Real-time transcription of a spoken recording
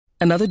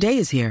Another day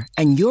is here,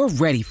 and you're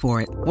ready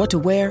for it. What to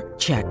wear?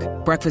 Check.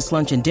 Breakfast,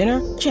 lunch, and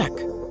dinner? Check.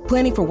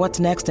 Planning for what's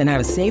next and how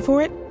to save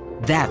for it?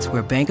 That's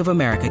where Bank of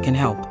America can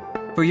help.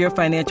 For your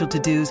financial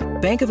to-dos,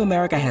 Bank of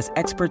America has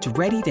experts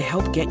ready to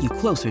help get you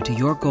closer to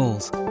your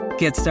goals.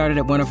 Get started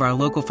at one of our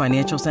local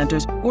financial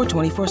centers or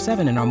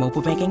 24/7 in our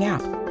mobile banking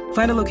app.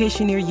 Find a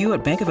location near you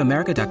at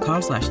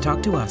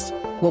bankofamerica.com/talktous.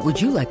 What would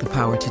you like the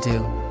power to do?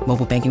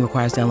 Mobile banking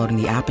requires downloading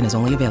the app and is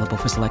only available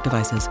for select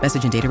devices.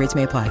 Message and data rates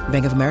may apply.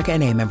 Bank of America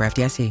N.A., member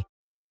FDIC.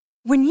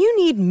 When you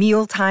need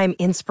mealtime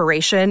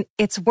inspiration,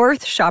 it's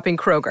worth shopping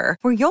Kroger,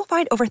 where you'll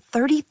find over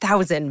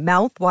 30,000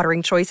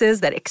 mouth-watering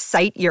choices that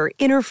excite your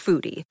inner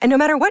foodie. And no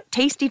matter what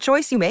tasty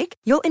choice you make,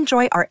 you'll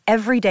enjoy our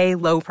everyday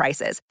low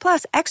prices,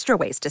 plus extra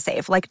ways to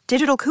save, like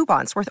digital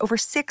coupons worth over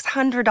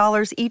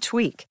 $600 each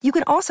week. You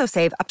can also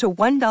save up to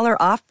 $1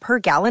 off per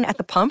gallon at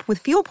the pump with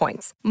fuel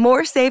points.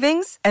 More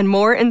savings and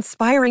more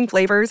inspiring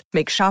flavors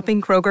make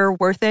shopping Kroger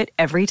worth it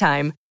every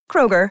time.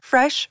 Kroger,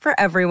 fresh for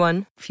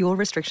everyone. Fuel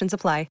restrictions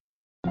apply.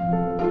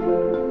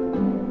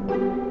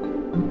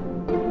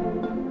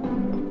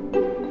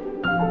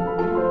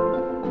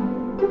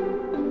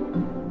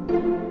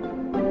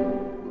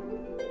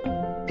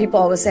 People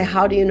always say,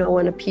 how do you know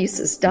when a piece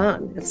is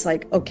done? It's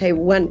like, okay,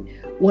 when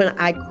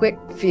I quit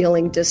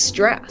feeling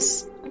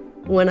distress,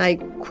 when I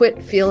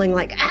quit feeling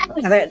like, I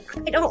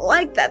don't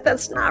like that,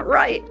 that's not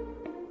right.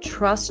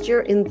 Trust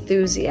your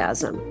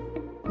enthusiasm.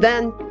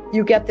 Then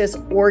you get this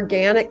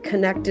organic,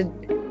 connected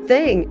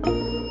thing.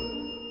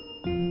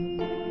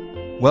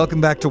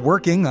 Welcome back to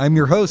Working. I'm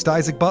your host,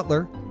 Isaac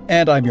Butler.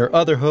 And I'm your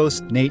other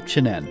host, Nate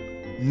Chinen.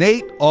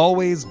 Nate,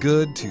 always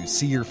good to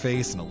see your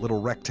face in a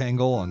little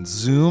rectangle on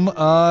Zoom.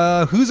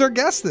 Who's our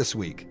guest this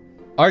week?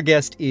 Our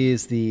guest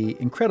is the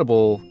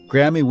incredible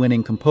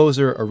Grammy-winning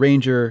composer,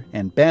 arranger,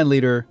 and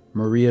bandleader,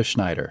 Maria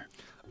Schneider.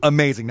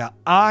 Amazing. Now,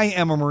 I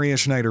am a Maria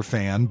Schneider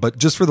fan, but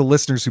just for the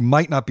listeners who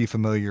might not be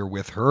familiar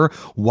with her,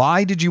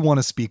 why did you want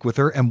to speak with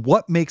her, and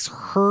what makes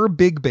her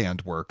big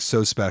band work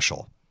so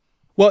special?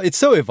 Well, it's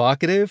so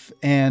evocative,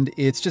 and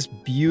it's just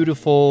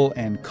beautiful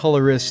and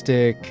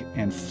coloristic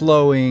and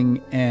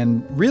flowing,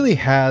 and really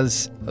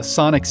has a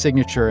sonic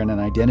signature and an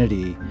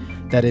identity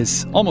that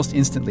is almost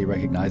instantly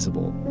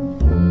recognizable.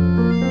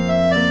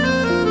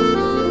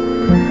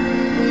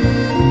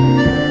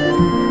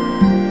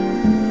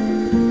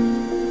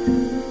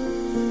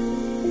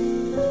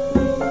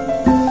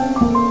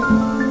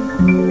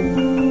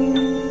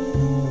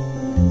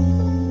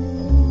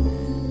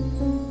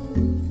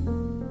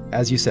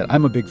 As you said,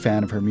 I'm a big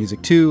fan of her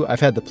music too. I've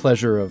had the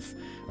pleasure of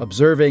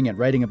observing and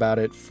writing about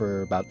it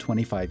for about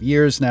 25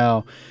 years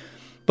now.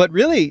 But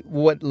really,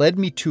 what led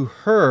me to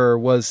her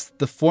was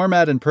the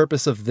format and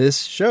purpose of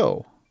this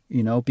show,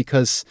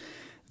 because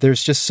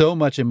there's just so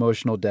much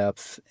emotional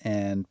depth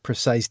and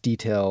precise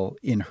detail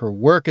in her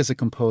work as a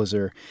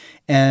composer.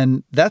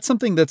 And that's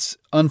something that's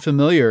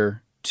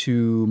unfamiliar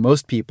to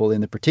most people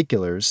in the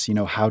particulars.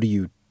 How do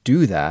you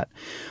do that?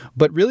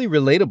 But really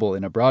relatable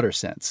in a broader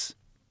sense.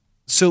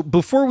 So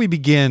before we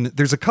begin,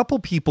 there's a couple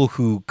people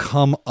who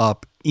come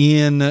up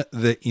in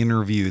the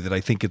interview that I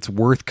think it's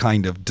worth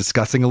kind of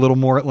discussing a little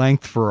more at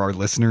length for our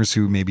listeners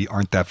who maybe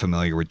aren't that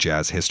familiar with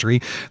jazz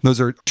history. Those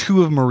are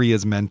two of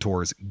Maria's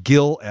mentors,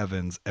 Gil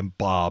Evans and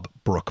Bob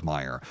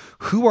Brookmeyer.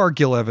 Who are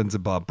Gil Evans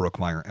and Bob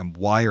Brookmeyer, and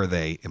why are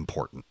they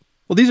important?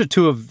 Well, these are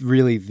two of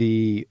really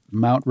the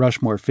Mount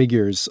Rushmore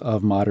figures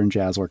of modern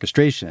jazz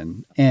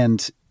orchestration.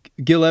 And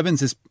Gil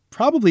Evans is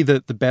probably the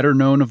better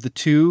known of the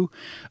two,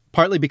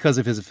 partly because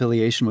of his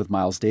affiliation with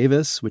Miles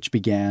Davis, which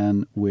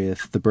began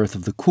with The Birth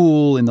of the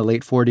Cool in the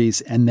late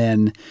 40s and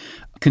then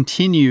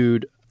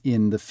continued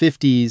in the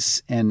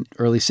 50s and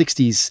early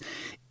 60s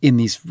in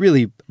these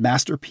really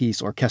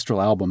masterpiece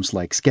orchestral albums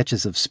like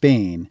Sketches of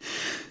Spain.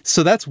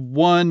 So that's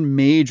one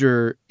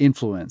major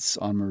influence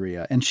on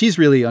Maria. And she's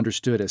really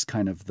understood as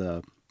kind of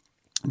the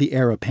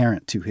heir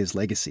apparent to his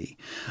legacy.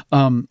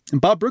 And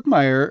Bob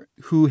Brookmeyer,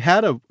 who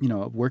had a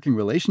working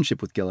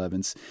relationship with Gil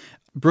Evans,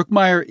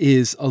 Brookmeyer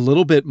is a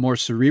little bit more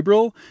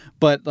cerebral,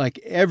 but like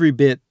every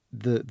bit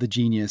the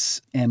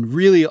genius, and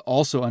really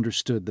also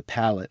understood the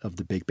palette of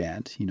the big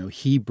band.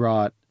 He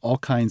brought all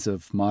kinds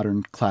of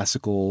modern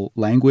classical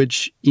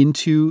language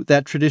into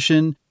that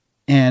tradition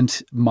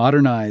and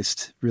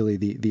modernized really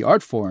the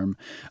art form,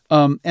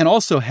 and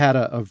also had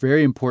a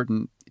very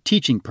important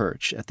teaching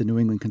perch at the New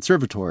England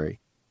Conservatory.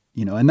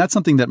 And that's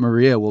something that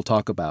Maria will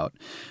talk about,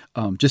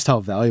 just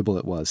how valuable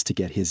it was to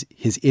get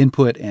his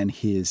input and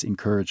his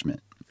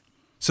encouragement.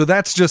 So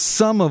that's just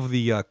some of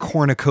the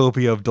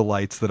cornucopia of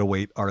delights that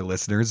await our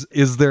listeners.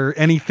 Is there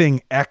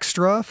anything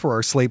extra for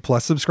our Slate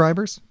Plus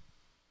subscribers?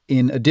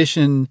 In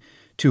addition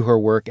to her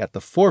work at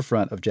the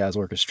forefront of jazz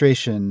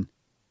orchestration,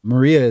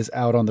 Maria is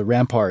out on the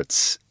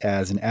ramparts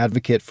as an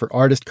advocate for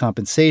artist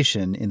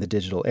compensation in the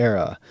digital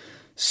era.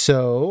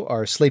 So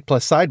our Slate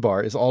Plus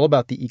sidebar is all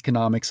about the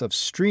economics of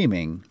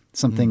streaming,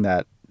 something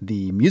that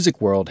the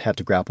music world had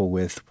to grapple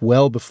with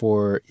well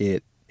before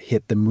it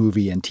hit the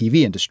movie and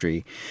TV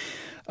industry.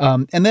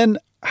 And then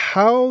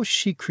how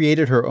she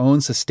created her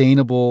own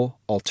sustainable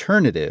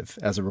alternative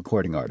as a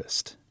recording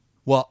artist.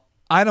 Well,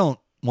 I don't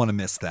want to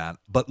miss that,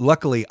 but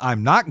luckily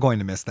I'm not going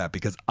to miss that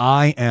because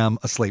I am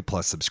a Slate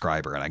Plus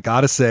subscriber. And I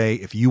gotta say,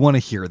 if you want to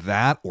hear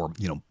that or,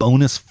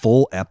 bonus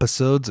full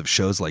episodes of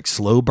shows like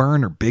Slow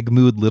Burn or Big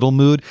Mood, Little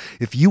Mood,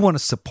 if you want to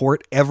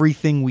support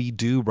everything we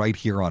do right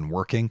here on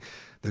Working,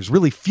 there's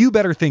really few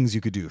better things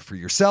you could do for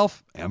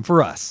yourself and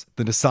for us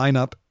than to sign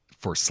up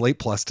for Slate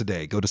Plus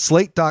today. Go to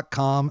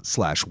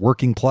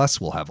slate.com/working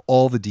plus. We'll have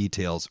all the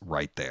details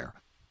right there.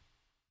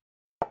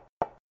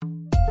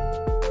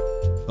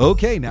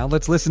 Okay, now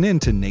let's listen in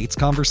to Nate's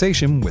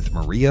conversation with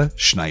Maria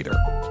Schneider.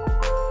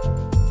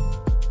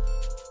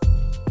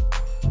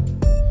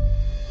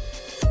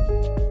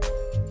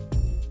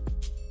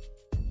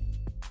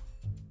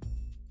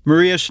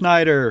 Maria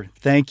Schneider,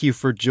 thank you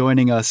for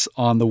joining us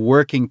on the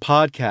Working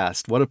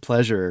Podcast. What a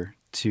pleasure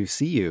to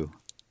see you.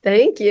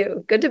 Thank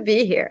you. Good to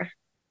be here.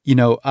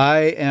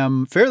 I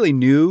am fairly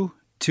new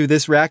to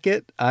this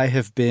racket. I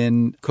have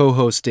been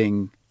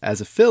co-hosting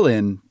as a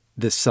fill-in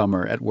this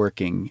summer at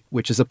Working,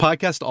 which is a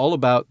podcast all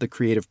about the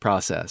creative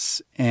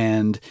process.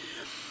 And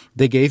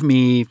they gave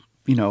me,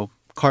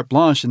 carte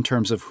blanche in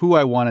terms of who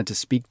I wanted to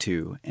speak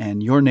to.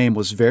 And your name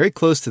was very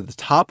close to the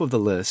top of the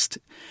list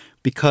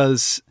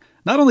because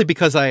not only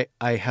because I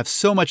have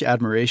so much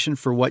admiration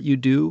for what you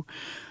do,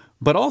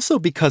 but also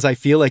because I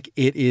feel like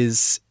it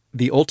is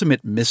the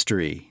ultimate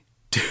mystery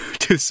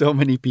to so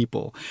many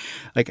people.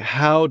 Like,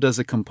 how does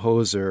a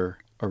composer,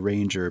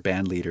 arranger,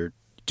 band leader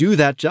do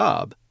that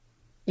job?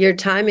 Your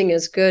timing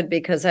is good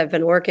because I've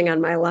been working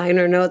on my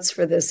liner notes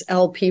for this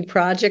LP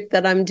project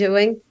that I'm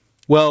doing.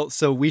 Well,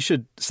 so we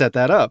should set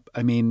that up.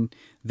 I mean,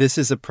 this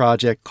is a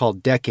project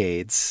called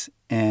Decades,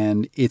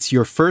 and it's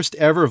your first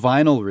ever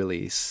vinyl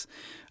release.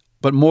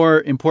 But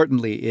more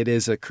importantly, it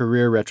is a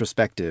career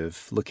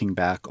retrospective looking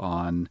back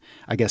on,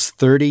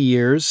 30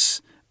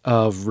 years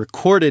of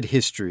recorded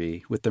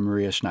history with the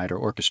Maria Schneider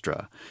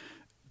Orchestra.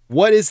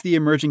 What is the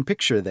emerging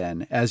picture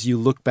then as you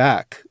look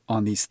back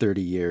on these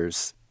 30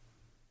 years?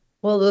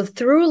 Well, the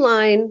through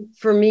line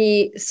for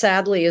me,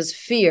 sadly, is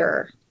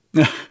fear.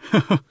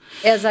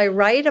 As I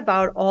write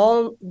about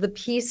all the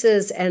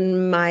pieces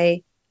and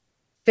my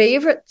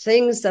favorite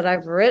things that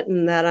I've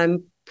written that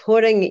I'm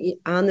putting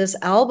on this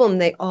album,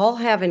 they all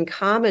have in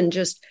common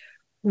just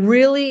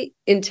really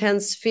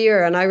intense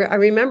fear. And I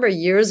remember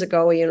years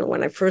ago,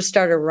 when I first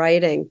started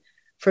writing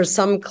for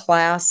some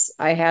class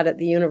I had at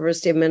the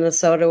University of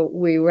Minnesota,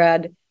 we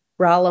read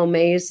Rollo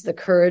May's The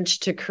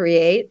Courage to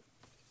Create.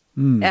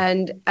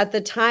 And at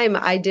the time,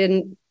 I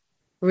didn't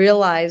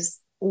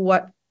realize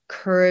what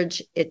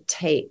courage it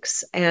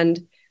takes.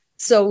 And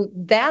so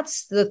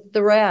that's the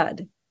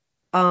thread.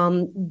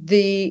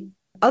 The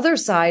other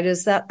side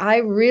is that I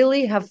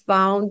really have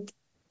found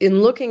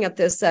in looking at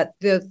this that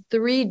the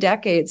 3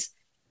 decades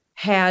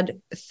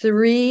had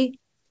 3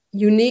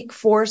 unique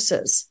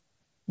forces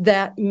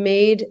that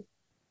made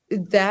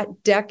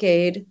that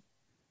decade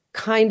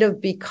kind of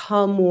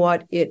become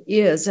what it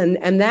is.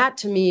 And that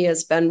to me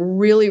has been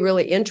really,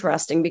 really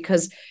interesting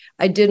because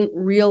I didn't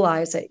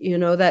realize it,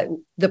 that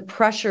the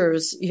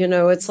pressures,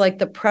 it's like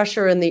the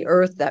pressure in the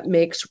earth that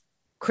makes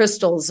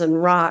crystals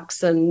and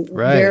rocks and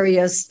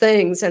various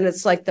things. And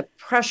it's like the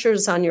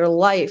pressures on your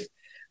life,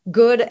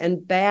 good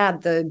and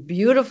bad, the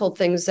beautiful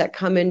things that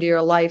come into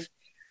your life,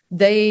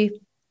 they,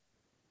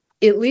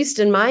 at least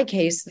in my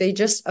case, they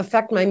just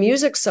affect my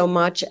music so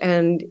much.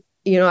 And,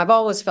 I've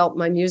always felt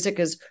my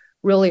music is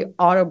really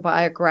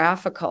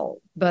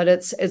autobiographical, but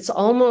it's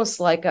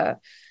almost like a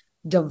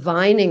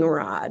divining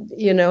rod,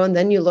 and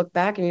then you look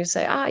back and you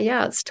say,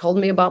 yeah, it's told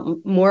me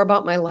more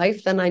about my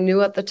life than I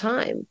knew at the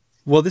time.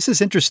 Well, this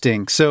is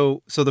interesting.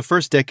 So the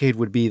first decade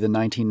would be the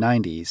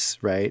 1990s,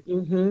 right?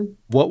 Mm-hmm.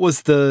 What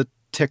was the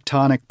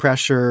tectonic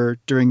pressure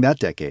during that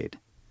decade?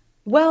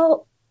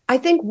 Well, I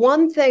think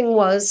one thing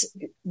was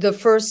the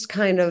first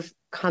kind of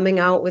coming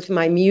out with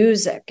my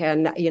music.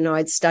 And,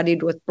 I'd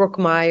studied with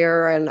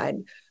Brookmeyer and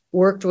I'd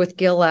worked with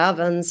Gil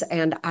Evans,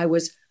 and I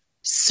was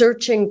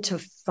searching to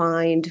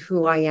find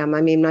who I am.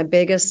 I mean, my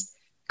biggest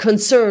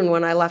concern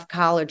when I left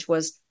college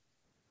was,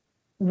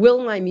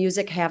 will my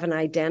music have an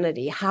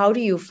identity? How do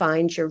you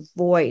find your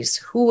voice?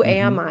 Who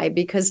am I?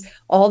 Because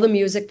all the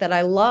music that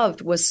I loved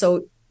was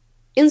so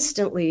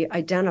instantly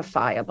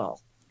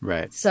identifiable.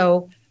 Right.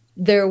 So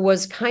there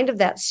was kind of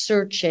that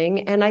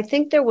searching. And I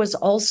think there was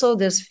also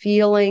this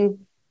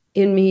feeling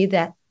in me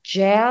that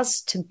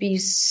jazz, to be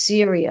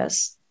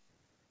serious,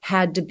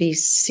 had to be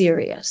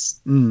serious.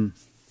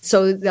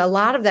 So a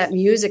lot of that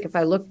music, if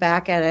I look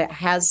back at it,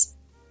 has,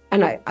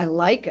 and I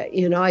like it,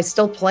 I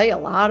still play a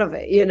lot of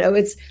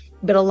it,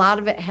 but a lot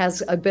of it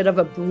has a bit of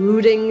a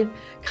brooding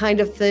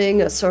kind of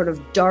thing, a sort of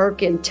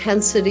dark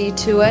intensity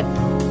to it.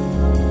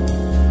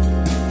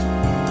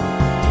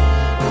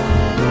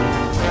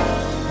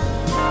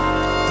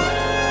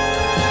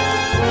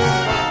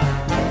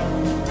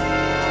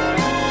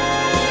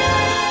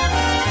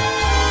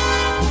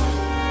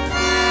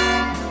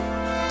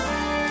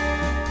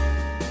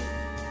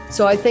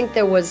 So I think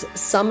there was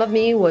some of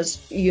me was,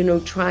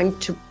 trying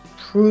to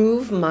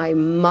prove my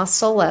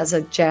muscle as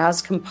a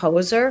jazz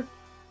composer.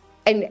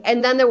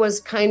 And then there was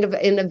kind of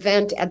an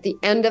event at the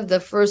end of the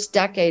first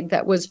decade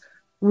that was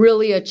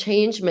really a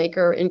change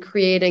maker in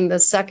creating the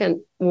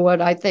second,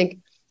 what I think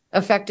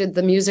affected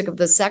the music of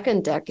the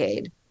second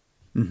decade.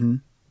 Mm-hmm.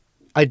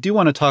 I do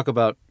want to talk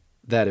about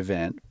that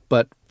event,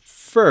 but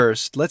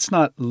first, let's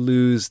not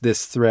lose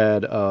this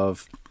thread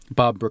of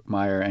Bob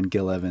Brookmeyer and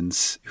Gil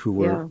Evans, who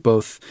were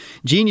both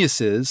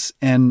geniuses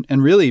and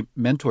really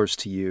mentors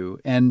to you.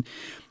 And,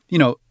 you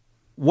know,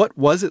 what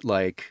was it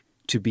like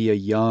to be a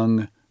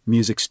young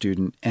music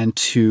student and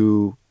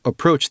to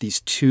approach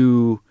these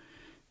two,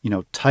 you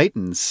know,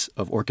 titans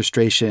of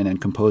orchestration and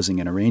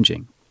composing and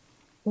arranging?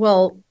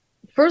 Well,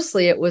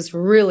 firstly, it was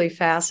really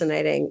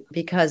fascinating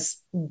because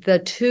the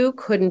two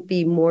couldn't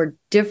be more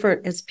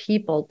different as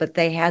people, but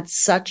they had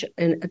such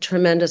a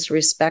tremendous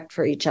respect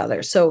for each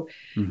other. So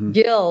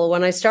Gil,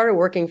 when I started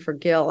working for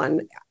Gil,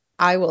 and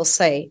I will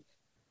say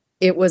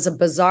it was a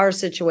bizarre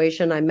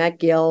situation. I met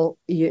Gil,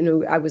 you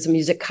know, I was a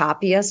music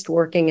copyist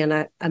working in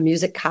a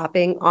music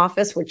copying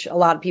office, which a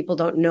lot of people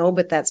don't know,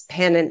 but that's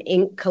pen and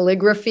ink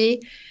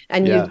calligraphy.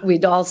 And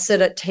we'd all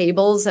sit at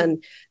tables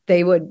and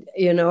they would,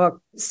 you know,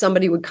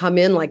 somebody would come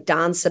in like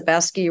Don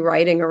Sebesky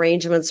writing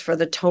arrangements for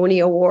the Tony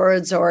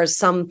Awards or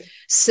some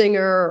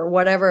singer or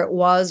whatever it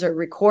was, or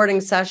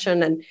recording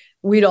session. And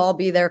we'd all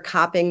be there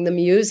copying the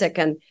music.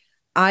 And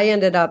I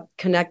ended up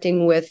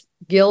connecting with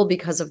Gil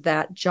because of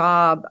that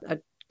job. A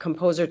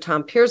composer,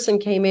 Tom Pearson,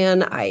 came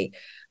in.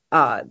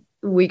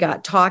 We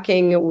got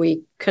talking.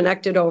 We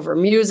connected over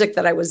music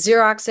that I was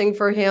Xeroxing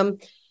for him.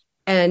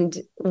 And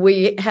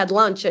we had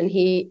lunch and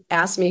he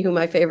asked me who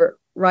my favorite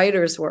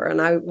writers were.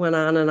 And I went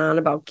on and on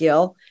about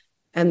Gil.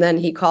 And then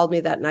he called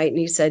me that night and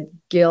he said,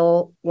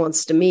 Gil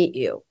wants to meet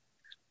you.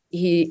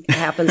 He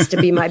happens to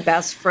be my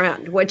best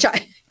friend, which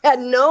I had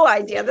no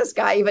idea this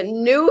guy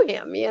even knew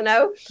him, you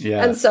know?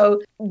 Yeah. And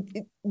so,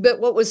 but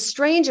what was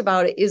strange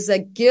about it is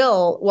that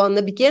Gil, well, in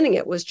the beginning,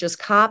 it was just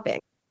copying.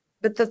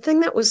 But the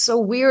thing that was so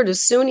weird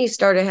is soon he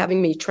started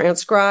having me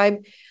transcribe.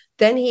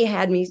 Then he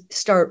had me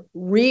start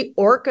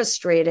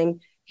reorchestrating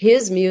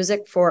his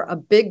music for a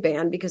big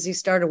band because he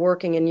started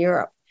working in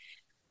Europe.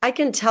 I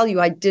can tell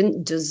you I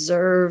didn't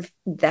deserve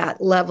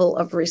that level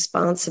of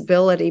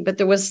responsibility, but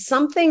there was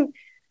something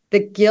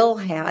that Gil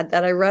had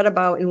that I read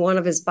about in one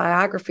of his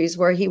biographies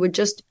where he would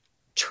just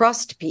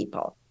trust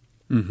people.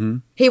 Mm-hmm.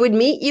 He would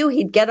meet you,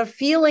 he'd get a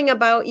feeling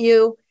about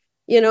you,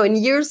 you know, and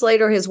years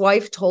later, his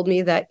wife told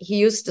me that he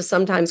used to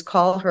sometimes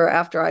call her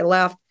after I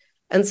left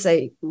and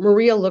say,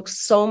 Maria looks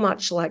so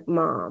much like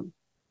mom.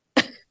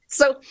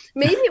 So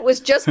maybe it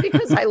was just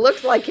because I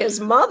looked like his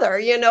mother,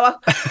 you know,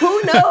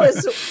 who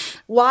knows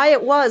why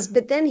it was.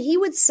 But then he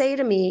would say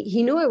to me,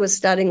 he knew I was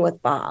studying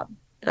with Bob.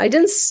 I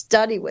didn't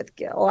study with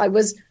Gil. I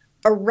was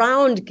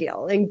around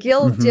Gil. And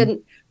Gil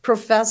didn't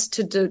profess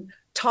to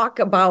talk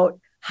about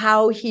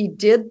how he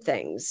did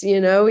things. You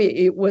know,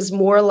 it was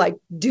more like,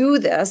 do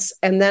this.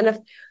 And then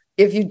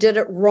if you did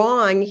it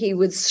wrong, he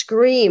would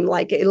scream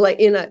like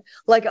no.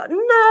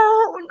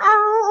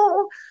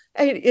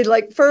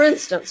 Like, for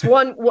instance,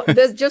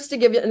 just to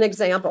give you an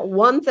example,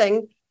 one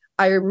thing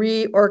I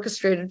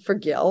reorchestrated for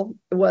Gil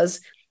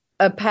was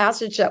a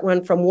passage that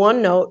went from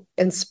one note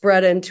and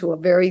spread into a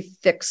very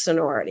thick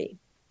sonority.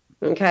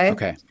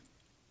 Okay.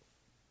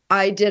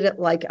 I did it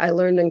like I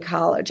learned in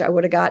college. I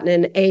would have gotten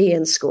an A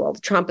in school. The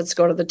trumpets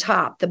go to the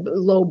top, the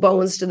low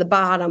bones to the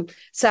bottom,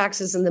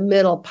 sax is in the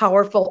middle,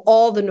 powerful.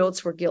 All the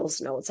notes were Gil's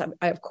notes.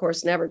 I of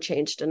course, never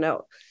changed a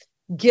note.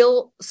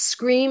 Gil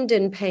screamed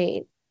in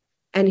pain.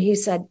 And he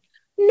said,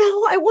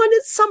 no, I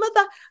wanted some of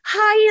the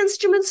high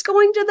instruments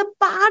going to the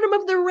bottom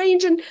of the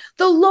range and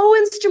the low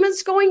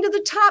instruments going to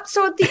the top.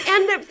 So at the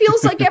end, it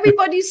feels like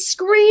everybody's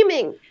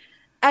screaming.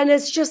 And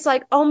it's just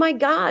like, oh my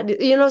God,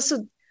 you know,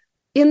 so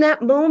in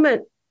that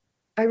moment,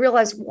 I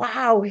realized,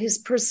 wow, his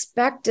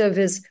perspective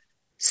is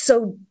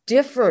so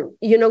different.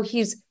 You know,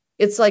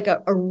 it's like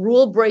a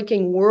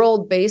rule-breaking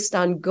world based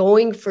on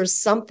going for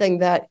something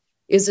that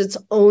is its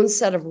own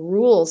set of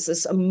rules,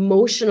 this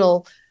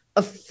emotional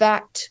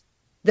effect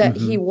that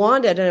he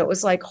wanted. And it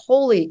was like,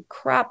 holy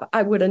crap,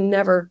 I would have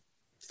never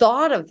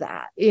thought of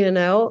that, you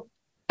know?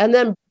 And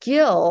then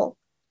Gil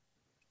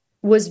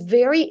was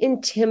very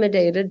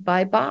intimidated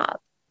by Bob.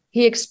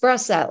 He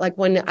expressed that, like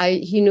when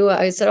he knew,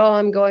 I said, oh,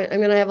 I'm going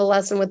to have a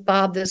lesson with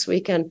Bob this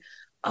weekend.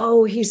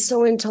 Oh, he's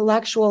so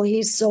intellectual.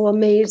 He's so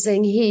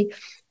amazing.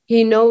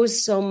 He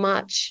knows so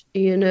much,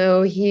 you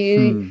know,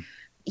 he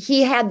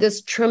had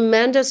this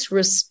tremendous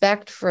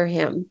respect for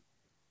him.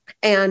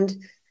 And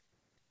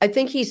I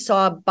think he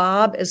saw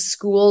Bob as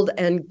schooled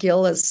and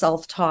Gil as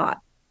self-taught.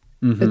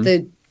 But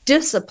the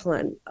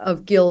discipline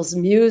of Gil's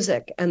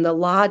music and the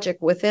logic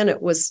within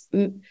it was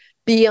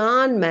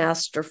beyond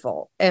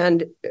masterful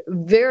and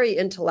very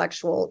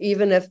intellectual,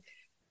 even if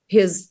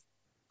his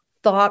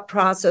thought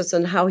process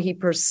and how he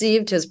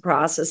perceived his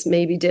process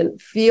maybe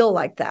didn't feel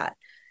like that.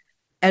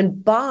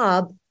 And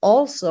Bob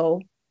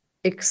also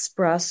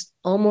expressed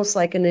almost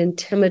like an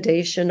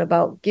intimidation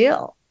about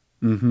Gil,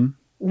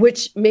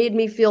 which made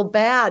me feel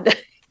bad.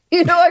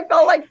 I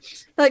felt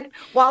like,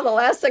 wow, the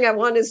last thing I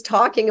want is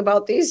talking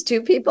about these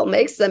two people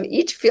makes them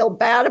each feel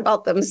bad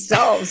about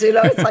themselves.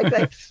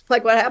 It's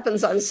like what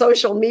happens on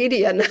social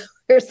media now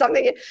or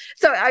something.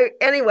 So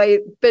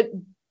but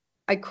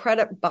I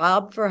credit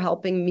Bob for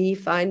helping me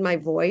find my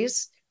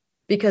voice,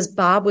 because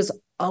Bob was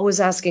always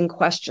asking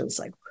questions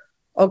like,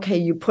 okay,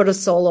 you put a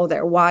solo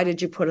there. Why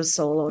did you put a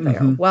solo there?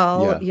 Mm-hmm.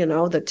 Well,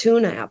 the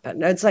tune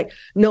happened. It's like,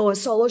 no, a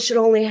solo should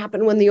only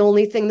happen when the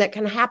only thing that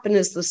can happen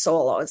is the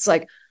solo. It's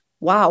like,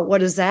 wow, what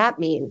does that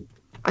mean?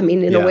 I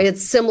mean, in a way,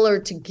 it's similar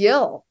to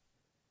Gil.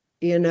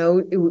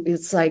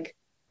 It's like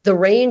the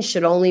range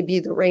should only be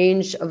the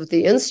range of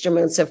the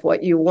instruments if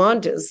what you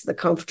want is the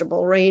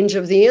comfortable range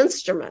of the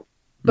instrument.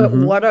 But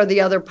what are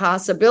the other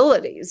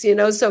possibilities?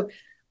 So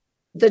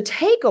the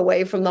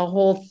takeaway from the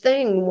whole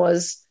thing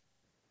was,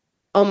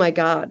 oh my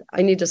God,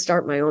 I need to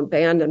start my own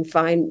band and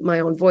find my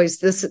own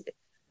voice.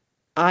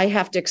 I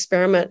have to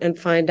experiment and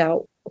find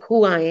out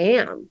who I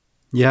am.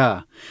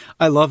 Yeah,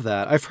 I love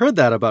that. I've heard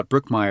that about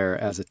Brookmeyer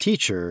as a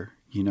teacher.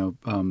 He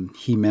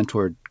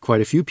mentored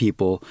quite a few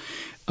people.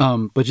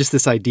 But just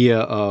this idea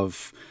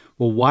of,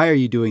 well, why are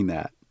you doing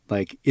that?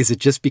 Like, is it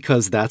just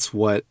because that's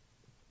what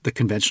the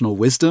conventional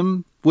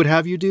wisdom would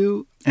have you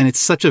do? And it's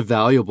such a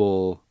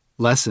valuable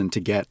lesson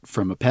to get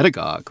from a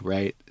pedagogue,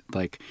 right?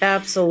 Like,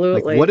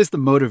 absolutely. Like, what is the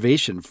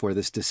motivation for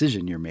this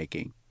decision you're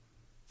making?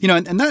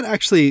 And that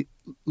actually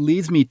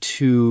leads me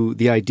to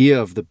the idea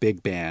of the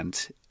big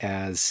band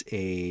as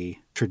a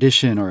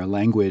tradition or a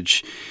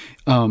language.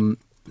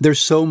 There's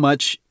so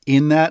much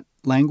in that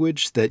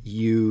language that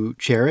you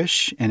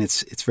cherish, and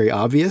it's very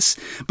obvious.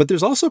 But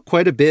there's also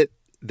quite a bit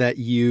that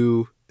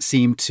you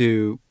seem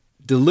to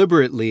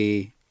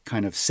deliberately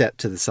kind of set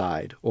to the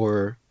side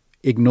or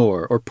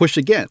ignore or push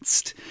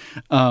against.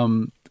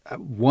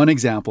 One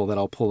example that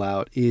I'll pull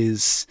out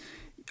is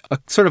a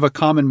sort of a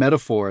common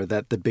metaphor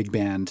that the big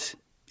band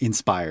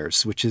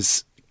inspires, which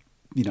is,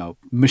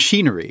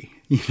 machinery.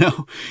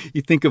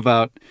 You think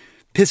about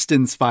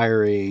pistons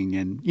firing,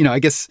 and, I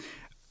guess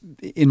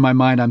in my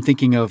mind, I'm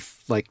thinking of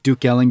like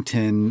Duke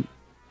Ellington,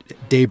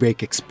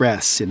 Daybreak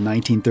Express in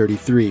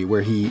 1933,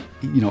 where he,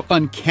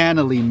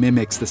 uncannily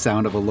mimics the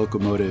sound of a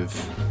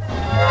locomotive.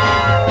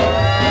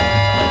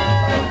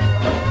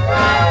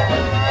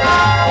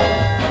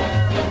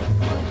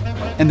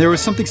 And there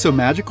was something so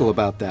magical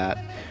about that,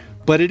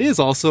 but it is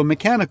also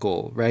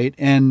mechanical, right?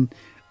 And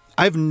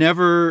I've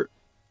never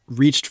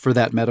reached for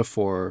that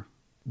metaphor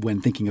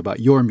when thinking about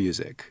your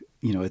music.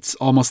 It's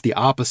almost the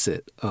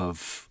opposite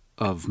of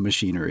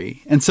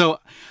machinery. And so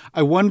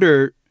I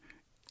wonder,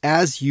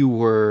 as you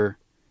were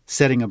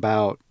setting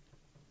about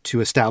to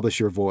establish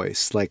your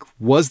voice, like,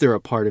 was there a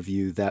part of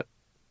you that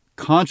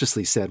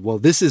consciously said, well,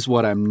 this is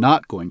what I'm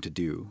not going to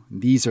do.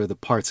 These are the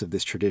parts of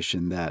this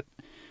tradition that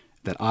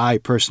I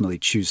personally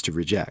choose to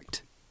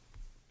reject?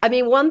 I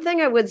mean, one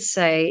thing I would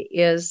say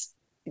is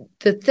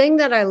the thing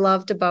that I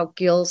loved about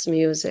Gil's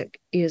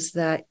music is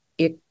that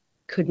it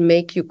could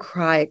make you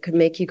cry. It could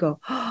make you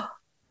go, oh,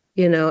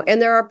 and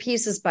there are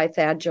pieces by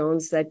Thad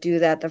Jones that do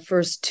that. The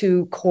first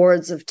two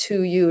chords of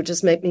To You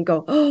just make me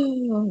go,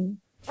 oh.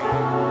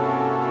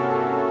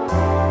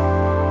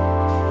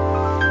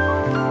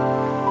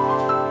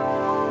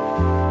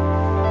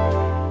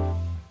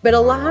 But a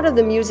lot of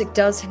the music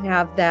does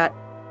have that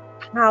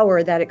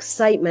power, that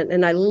excitement.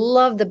 And I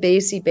love the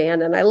bassy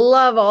band and I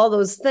love all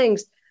those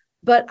things.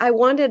 But I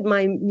wanted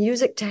my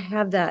music to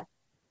have that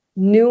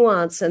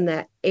nuance and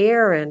that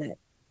air in it.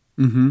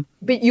 Mm-hmm.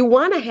 But you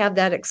want to have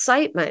that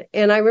excitement.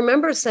 And I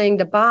remember saying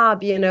to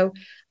Bob,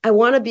 I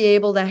want to be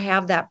able to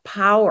have that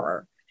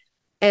power.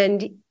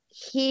 And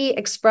he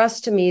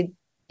expressed to me,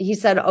 he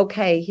said,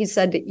 okay, he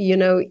said,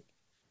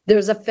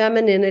 there's a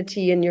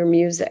femininity in your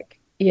music,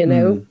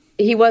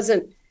 He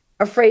wasn't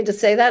afraid to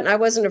say that. And I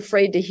wasn't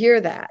afraid to hear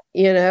that,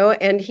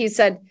 and he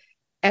said,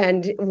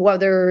 and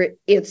whether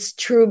it's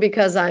true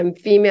because I'm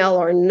female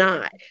or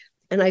not.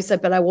 And I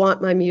said, but I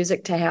want my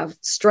music to have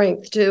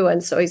strength too.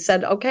 And so he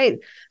said, okay,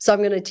 so I'm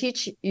going to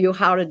teach you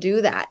how to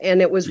do that.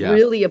 And it was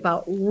really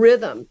about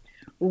rhythm,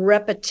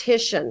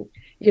 repetition,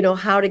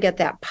 how to get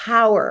that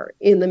power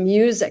in the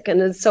music.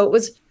 And so it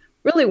was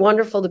really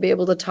wonderful to be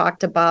able to talk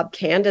to Bob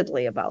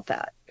candidly about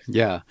that.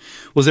 Yeah.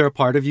 Was there a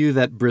part of you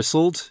that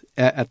bristled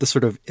at the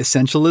sort of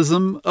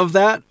essentialism of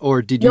that?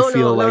 Or did you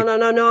feel like...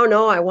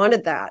 No. I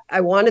wanted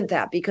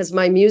that because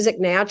my music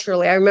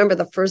naturally, I remember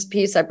the first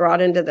piece I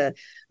brought into the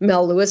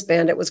Mel Lewis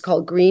band, it was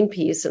called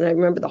Greenpeace. And I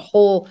remember the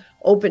whole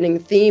opening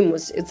theme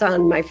it's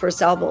on my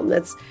first album.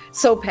 That's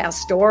so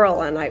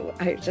pastoral. And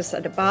I just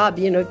said to Bob,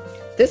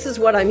 this is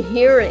what I'm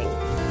hearing.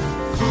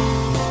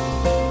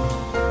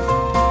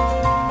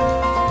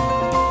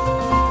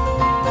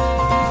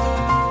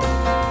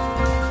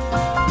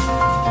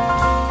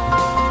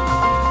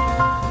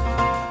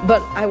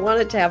 But I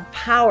wanted to have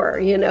power,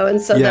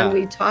 and so then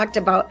we talked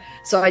about,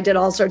 so I did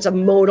all sorts of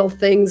modal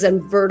things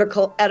and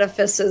vertical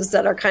edifices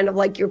that are kind of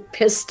like your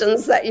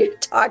pistons that you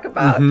talk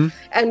about,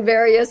 and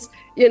various,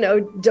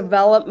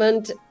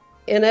 development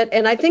in it.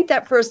 And I think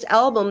that first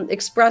album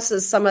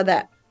expresses some of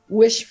that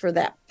wish for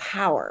that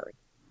power.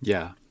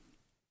 Yeah.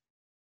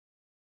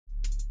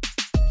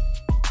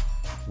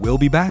 We'll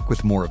be back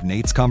with more of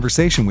Nate's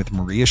conversation with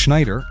Maria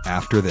Schneider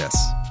after this.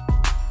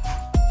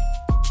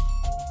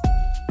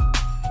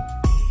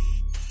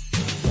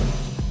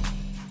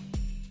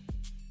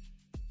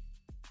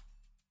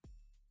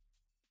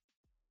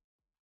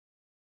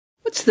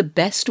 What's the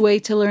best way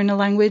to learn a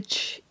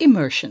language?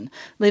 Immersion,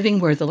 living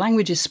where the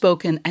language is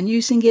spoken and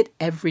using it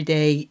every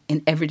day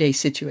in everyday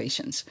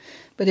situations.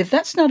 But if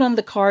that's not on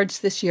the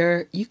cards this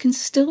year, you can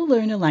still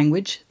learn a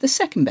language the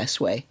second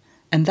best way,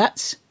 and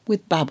that's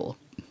with Babbel.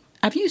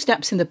 I've used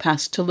apps in the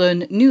past to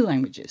learn new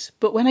languages,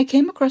 but when I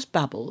came across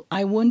Babbel,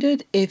 I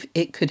wondered if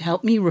it could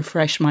help me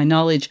refresh my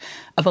knowledge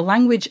of a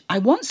language I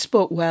once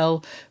spoke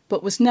well,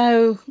 but was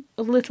now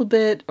a little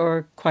bit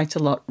or quite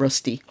a lot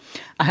rusty.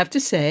 I have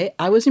to say,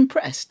 I was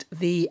impressed.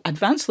 The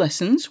advanced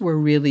lessons were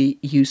really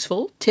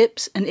useful,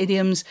 tips and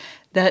idioms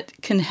that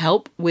can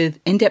help with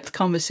in-depth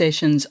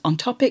conversations on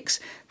topics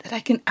that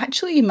I can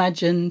actually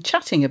imagine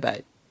chatting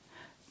about.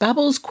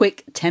 Babbel's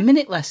quick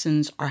 10-minute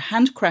lessons are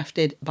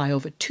handcrafted by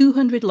over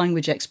 200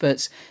 language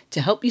experts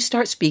to help you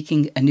start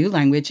speaking a new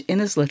language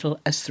in as little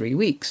as 3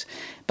 weeks.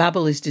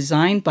 Babbel is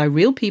designed by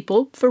real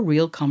people for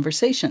real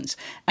conversations,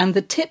 and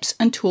the tips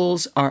and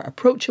tools are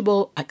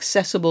approachable,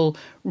 accessible,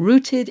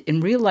 rooted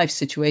in real-life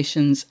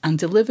situations, and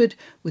delivered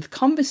with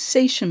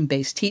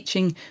conversation-based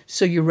teaching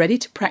so you're ready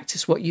to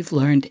practice what you've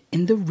learned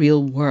in the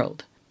real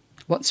world.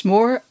 What's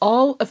more,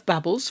 all of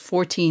Babbel's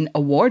 14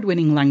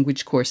 award-winning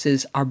language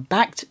courses are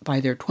backed by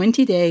their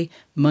 20-day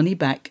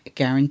money-back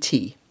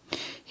guarantee.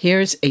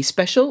 Here's a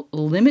special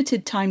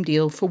limited-time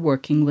deal for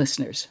working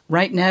listeners.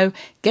 Right now,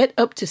 get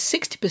up to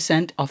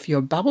 60% off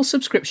your Babbel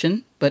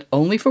subscription, but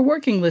only for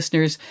working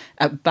listeners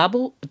at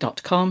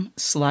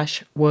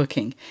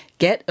babbel.com/working.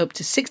 Get up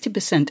to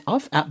 60%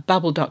 off at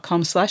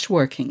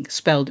babbel.com/working,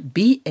 spelled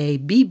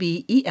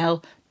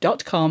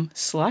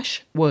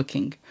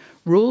BABBEL.com/working.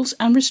 Rules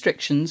and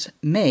restrictions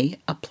may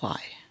apply.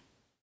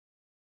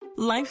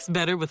 Life's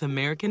better with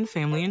American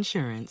Family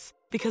Insurance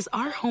because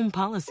our home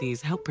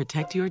policies help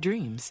protect your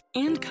dreams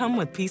and come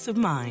with peace of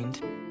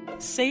mind.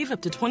 Save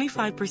up to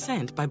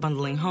 25% by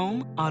bundling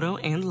home, auto,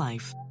 and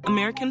life.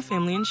 American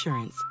Family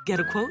Insurance. Get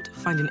a quote,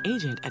 find an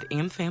agent at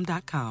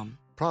amfam.com.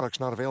 Products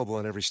not available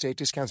in every state.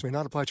 Discounts may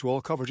not apply to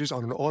all coverages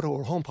on an auto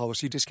or home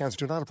policy. Discounts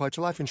do not apply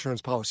to life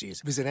insurance policies.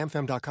 Visit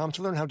amfam.com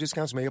to learn how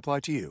discounts may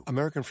apply to you.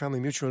 American Family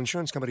Mutual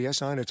Insurance Company,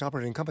 SI, and its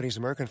operating companies,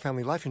 American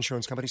Family Life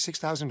Insurance Company,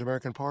 6000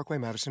 American Parkway,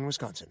 Madison,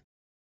 Wisconsin.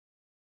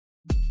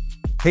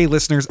 Hey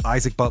listeners,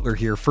 Isaac Butler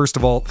here. First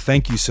of all,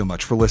 thank you so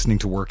much for listening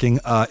to Working.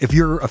 If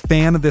you're a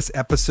fan of this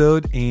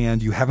episode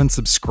and you haven't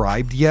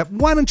subscribed yet,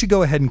 why don't you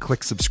go ahead and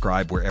click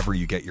subscribe wherever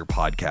you get your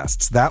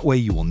podcasts. That way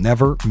you will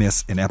never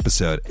miss an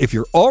episode. If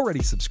you're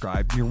already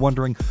subscribed and you're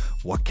wondering,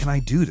 what can I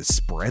do to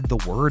spread the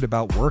word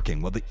about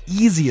Working? Well, the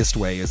easiest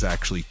way is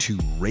actually to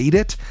rate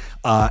it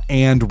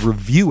and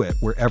review it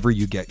wherever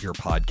you get your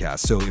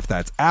podcast. So if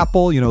that's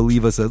Apple,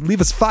 leave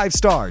us 5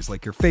 stars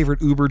like your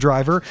favorite Uber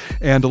driver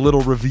and a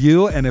little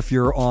review. And if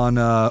you're on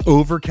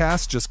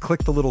Overcast, just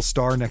click the little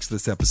star next to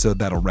this episode.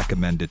 That'll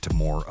recommend it to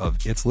more of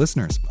its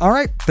listeners. All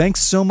right.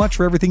 Thanks so much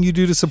for everything you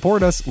do to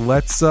support us.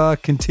 Let's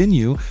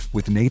continue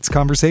with Nate's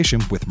conversation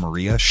with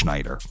Maria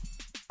Schneider.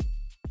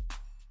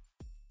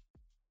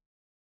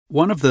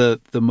 One of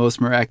the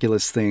most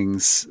miraculous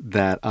things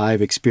that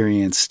I've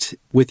experienced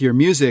with your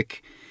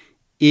music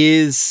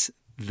is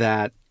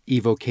that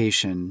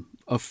evocation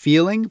of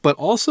feeling, but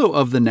also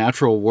of the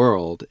natural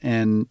world.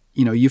 And,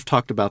 you've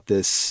talked about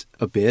this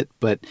a bit,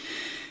 but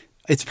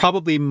it's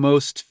probably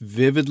most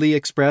vividly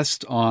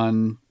expressed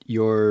on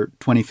your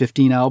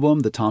 2015 album,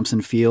 The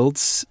Thompson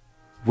Fields,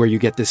 where you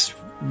get this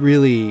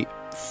really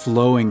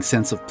flowing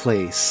sense of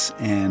place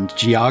and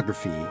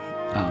geography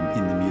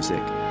in the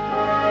music.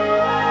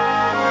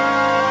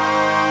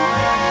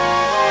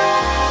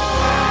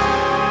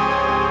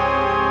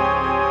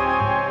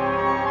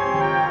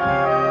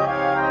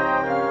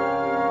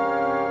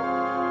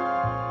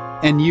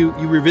 And you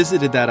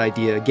revisited that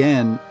idea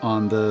again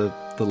on the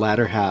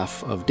latter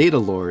half of Data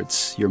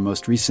Lords, your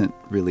most recent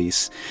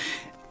release.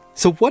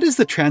 So what is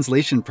the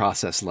translation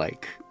process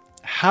like?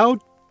 How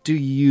do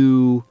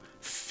you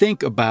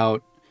think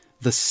about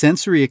the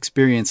sensory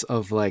experience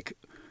of like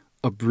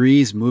a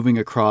breeze moving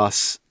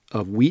across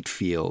a wheat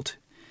field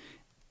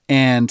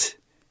and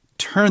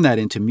turn that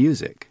into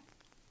music?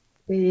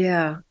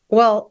 Yeah.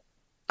 Well,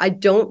 I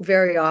don't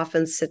very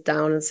often sit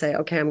down and say,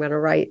 okay, I'm going to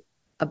write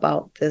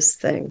about this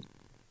thing.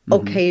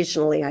 Mm-hmm.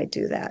 Occasionally I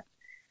do that.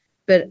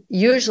 But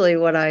usually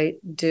what I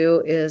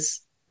do is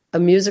a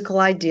musical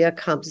idea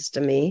comes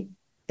to me,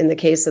 in the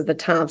case of the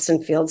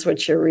Thompson Fields,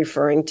 which you're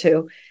referring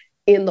to,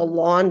 in the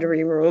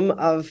laundry room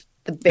of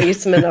the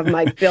basement of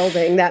my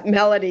building. That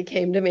melody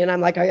came to me and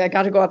I'm like, I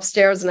got to go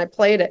upstairs, and I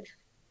played it.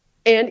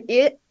 And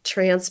it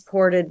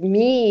transported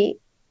me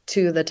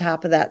to the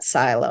top of that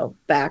silo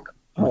back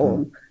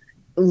home,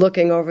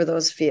 looking over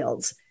those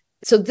fields.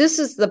 So this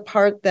is the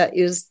part that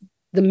is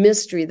the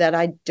mystery that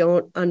I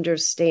don't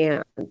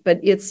understand. But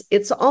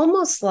it's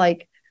almost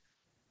like,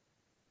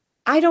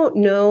 I don't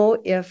know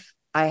if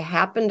I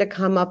happen to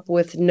come up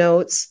with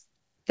notes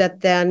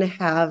that then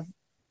have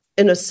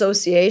an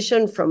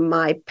association from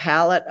my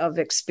palette of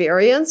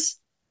experience,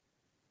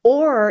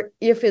 or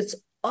if it's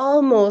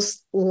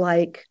almost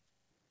like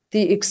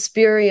the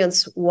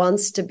experience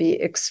wants to be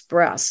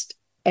expressed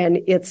and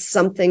it's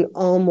something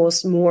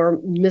almost more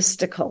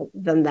mystical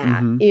than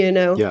that,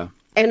 Yeah.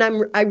 And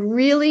I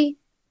really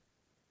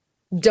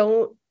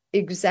don't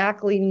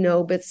exactly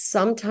know, but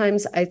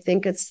sometimes I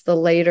think it's the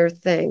later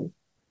thing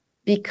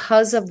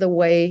because of the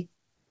way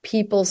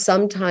people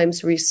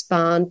sometimes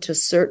respond to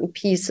certain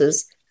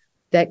pieces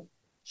that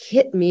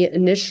hit me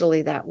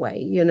initially that way.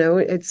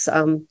 It's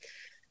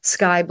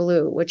Sky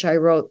Blue, which I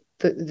wrote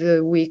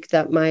the week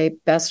that my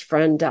best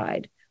friend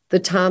died, the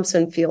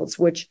Thompson Fields,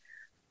 which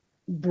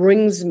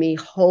brings me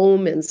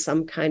home in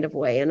some kind of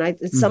way. And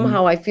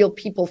somehow I feel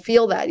people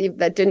feel that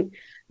didn't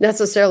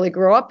necessarily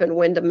grow up in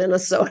Wyndham,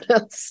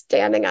 Minnesota,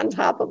 standing on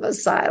top of a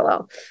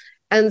silo.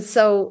 And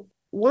so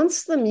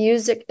once the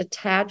music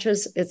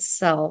attaches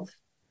itself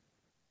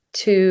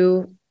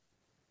to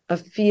a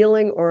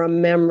feeling or a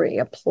memory,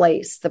 a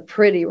place, the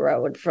Pretty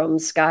Road from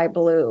Sky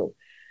Blue,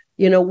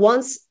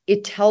 once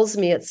it tells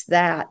me it's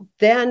that,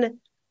 then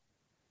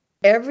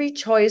every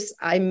choice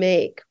I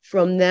make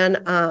from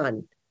then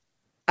on,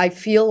 I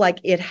feel like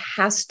it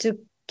has to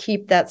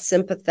keep that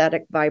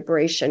sympathetic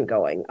vibration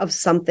going of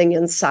something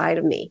inside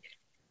of me.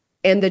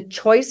 And the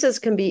choices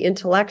can be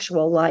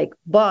intellectual,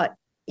 but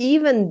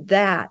even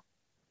that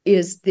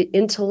is the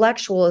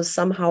intellectual is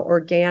somehow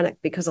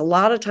organic, because a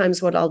lot of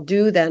times what I'll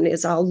do then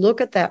is I'll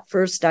look at that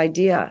first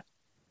idea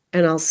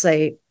and I'll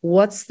say,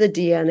 what's the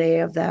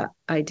DNA of that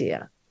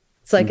idea?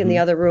 It's like in the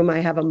other room, I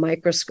have a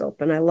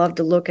microscope and I love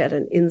to look at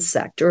an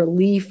insect or a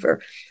leaf,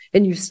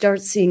 and you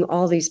start seeing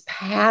all these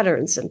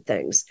patterns and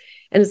things.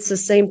 And it's the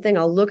same thing.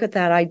 I'll look at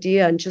that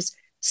idea and just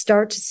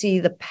start to see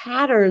the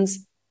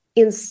patterns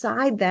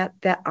inside that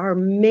are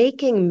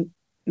making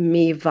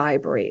me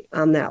vibrate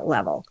on that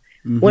level.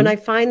 When I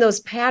find those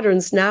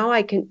patterns, now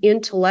I can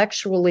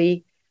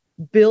intellectually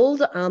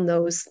build on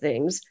those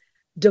things,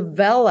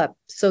 develop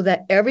so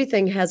that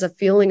everything has a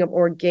feeling of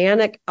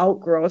organic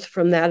outgrowth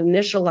from that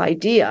initial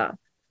idea,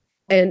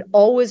 and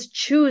always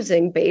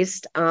choosing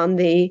based on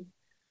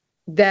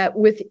that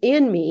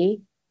within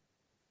me,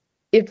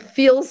 it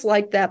feels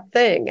like that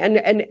thing. And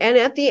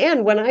at the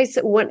end, when I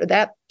went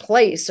that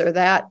place or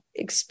that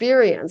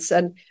experience,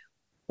 and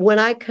when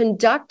I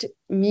conduct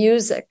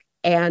music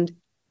and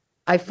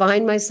I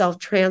find myself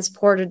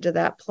transported to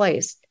that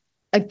place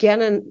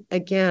again and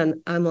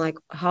again, I'm like,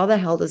 how the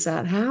hell does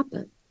that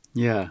happen?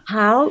 Yeah.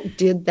 How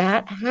did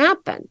that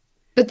happen?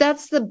 But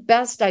that's the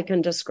best I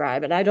can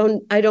describe it. I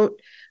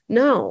don't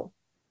know.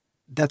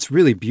 That's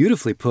really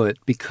beautifully put,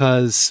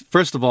 because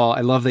first of all,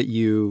 I love that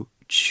you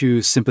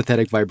choose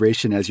sympathetic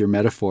vibration as your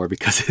metaphor,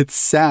 because it's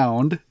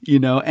sound,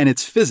 and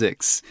it's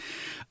physics.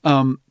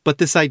 But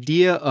this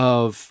idea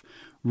of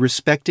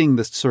respecting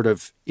the sort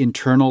of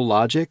internal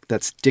logic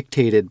that's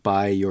dictated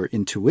by your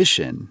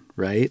intuition,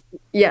 right?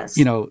 Yes.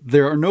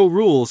 There are no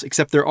rules,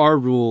 except there are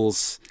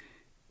rules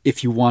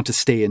if you want to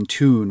stay in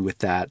tune with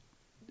that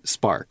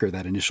spark or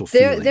that initial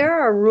feeling. There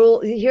are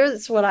rules.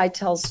 Here's what I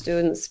tell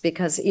students,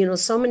 because,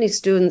 so many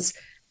students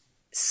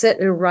sit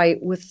and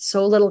write with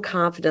so little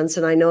confidence.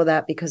 And I know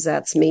that because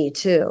that's me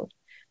too.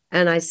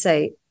 And I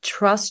say,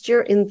 trust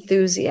your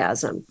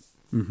enthusiasm.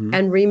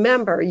 And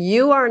remember,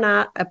 you are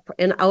not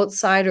an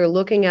outsider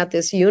looking at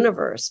this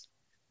universe.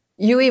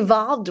 You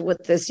evolved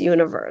with this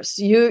universe.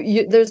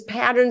 There's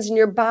patterns in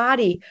your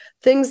body,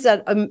 things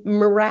that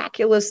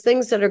miraculous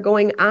things that are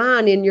going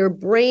on in your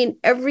brain,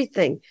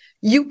 everything.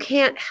 You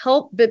can't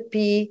help but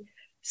be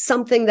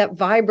something that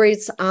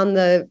vibrates on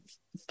the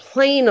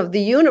plane of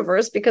the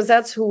universe, because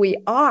that's who we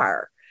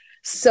are.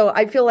 So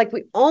I feel like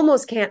we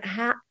almost can't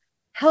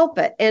help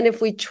it. And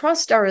if we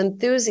trust our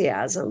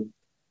enthusiasm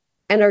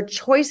and our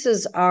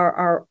choices are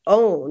our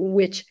own,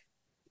 which,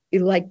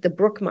 like the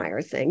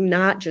Brookmeyer thing,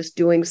 not just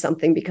doing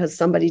something because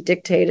somebody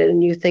dictated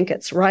and you think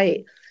it's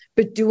right,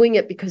 but doing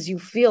it because you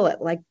feel it,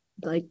 like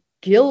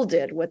Gil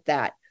did with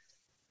that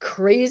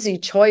crazy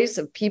choice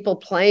of people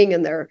playing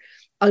in their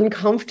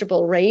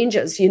uncomfortable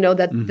ranges,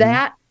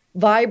 that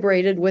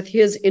vibrated with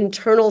his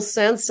internal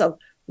sense of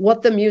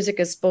what the music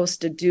is supposed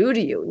to do to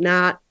you,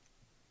 not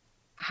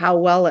how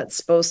well it's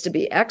supposed to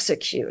be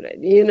executed.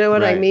 You know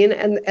what I mean?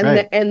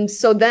 And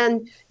so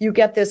then you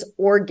get this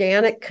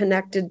organic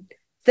connected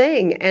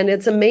thing. And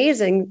it's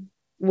amazing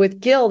with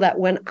Gil that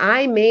when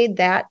I made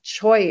that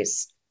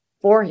choice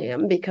for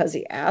him, because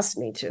he asked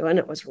me to, and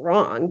it was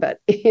wrong, but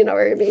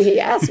he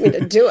asked me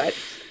to do it.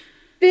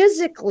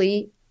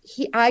 Physically,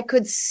 I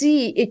could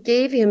see it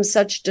gave him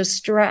such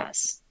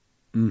distress.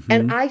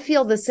 And I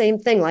feel the same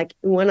thing. Like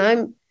when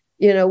I'm,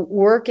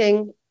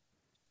 working,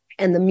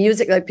 and the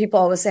music, like people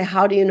always say,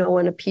 how do you know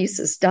when a piece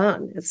is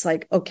done? It's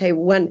like, okay,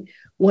 when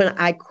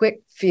I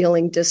quit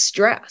feeling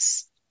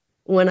distress,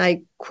 when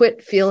I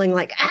quit feeling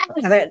like, I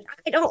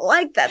don't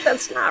like that,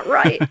 that's not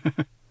right.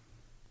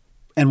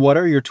 And what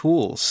are your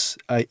tools?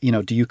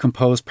 Do you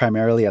compose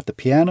primarily at the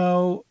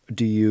piano?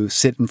 Do you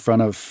sit in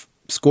front of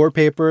score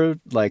paper,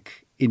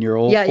 like in your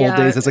old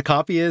days as a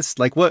copyist?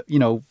 Like what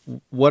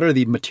are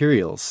the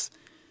materials?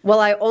 Well,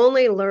 I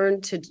only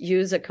learned to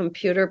use a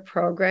computer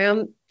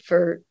program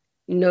for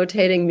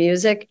notating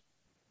music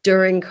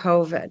during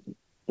COVID,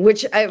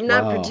 which I'm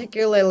not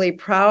particularly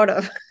proud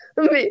of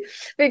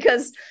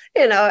because,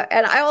 and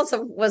I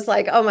also was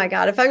like, oh my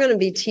God, if I'm going to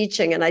be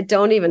teaching and I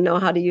don't even know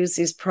how to use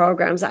these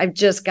programs, I've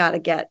just got to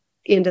get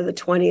into the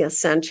 20th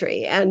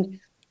century and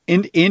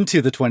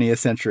into the 20th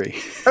century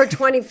or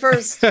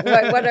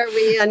 21st. what are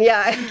we in?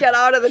 Yeah. Get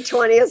out of the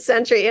 20th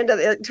century into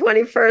the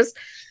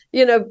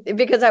 21st,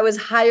 because I was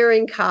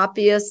hiring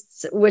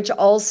copyists, which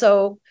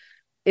also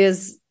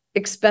is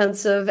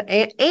expensive.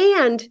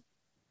 And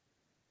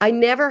I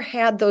never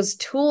had those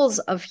tools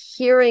of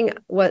hearing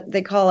what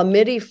they call a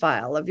MIDI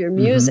file of your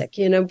music.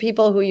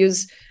 People who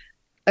use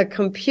a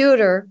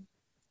computer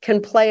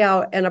can play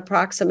out an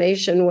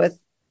approximation with,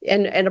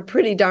 and a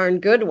pretty darn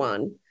good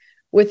one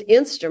with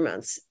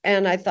instruments.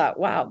 And I thought,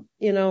 wow,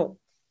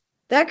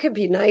 that could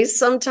be nice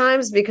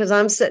sometimes, because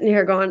I'm sitting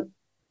here going,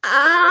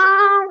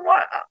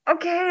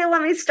 okay,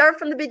 let me start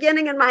from the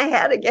beginning in my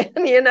head again,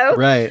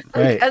 Right.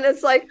 And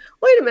it's like,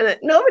 wait a minute,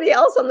 nobody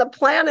else on the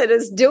planet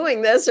is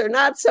doing this, or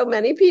not so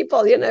many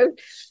people,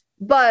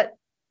 but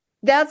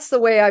that's the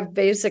way I've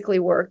basically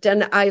worked.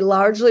 And I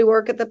largely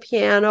work at the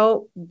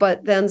piano,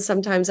 but then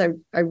sometimes I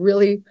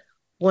really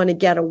want to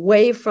get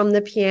away from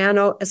the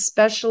piano,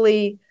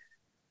 especially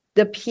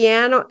the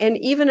piano. And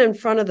even in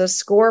front of the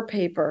score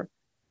paper,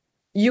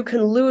 you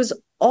can lose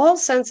all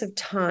sense of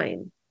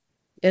time.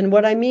 And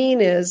what I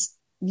mean is,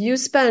 you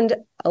spend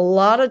a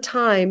lot of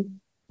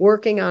time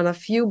working on a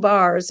few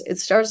bars. It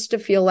starts to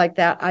feel like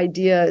that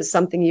idea is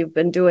something you've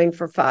been doing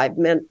for 5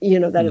 minutes,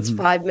 that it's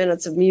 5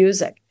 minutes of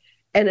music,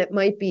 and it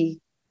might be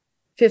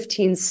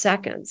 15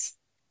 seconds.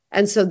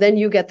 And so then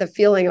you get the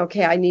feeling,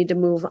 okay, I need to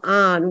move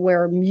on,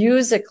 where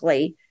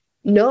musically,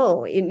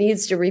 no, it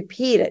needs to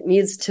repeat. It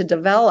needs to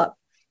develop.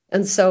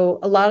 And so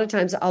a lot of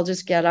times I'll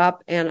just get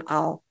up and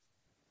I'll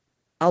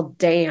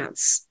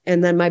dance.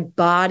 And then my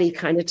body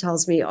kind of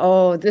tells me,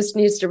 oh, this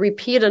needs to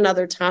repeat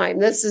another time.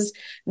 This is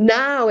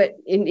now it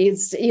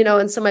needs,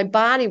 and so my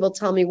body will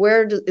tell me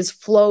where is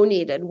flow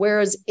needed, where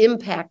is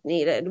impact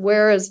needed,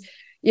 where is,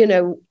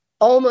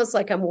 almost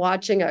like I'm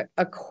watching a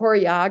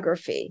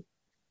choreography,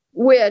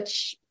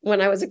 which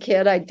when I was a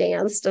kid, I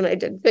danced and I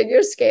did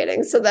figure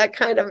skating. So that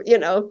kind of,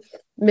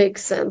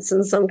 makes sense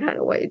in some kind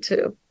of way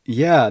too.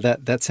 Yeah,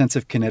 that sense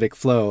of kinetic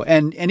flow.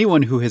 And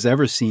anyone who has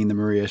ever seen the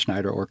Maria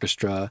Schneider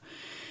Orchestra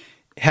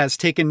has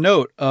taken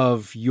note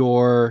of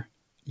your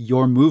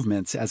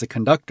movements as a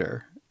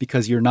conductor,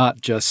 because you're not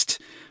just,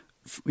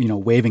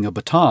 waving a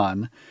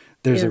baton.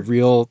 There's a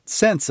real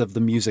sense of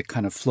the music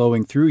kind of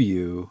flowing through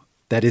you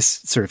that is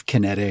sort of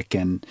kinetic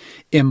and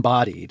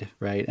embodied,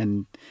 right?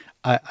 And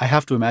I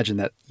have to imagine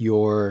that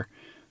your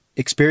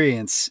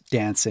experience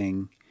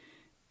dancing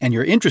and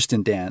your interest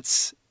in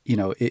dance,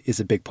 is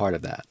a big part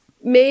of that.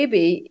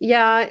 Maybe.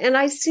 Yeah. And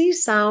I see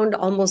sound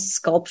almost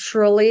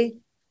sculpturally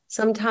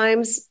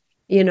sometimes,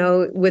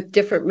 with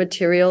different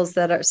materials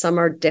some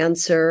are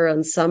denser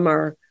and some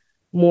are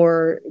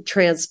more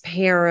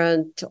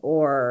transparent,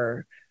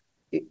 or,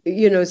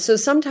 so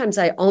sometimes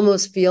I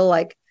almost feel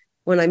like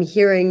when I'm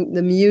hearing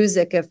the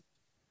music, if,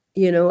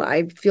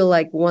 I feel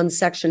like one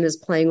section is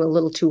playing a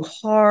little too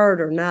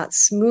hard or not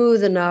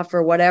smooth enough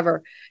or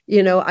whatever,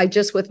 I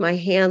just with my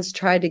hands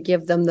try to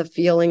give them the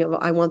feeling of,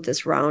 I want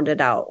this rounded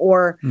out,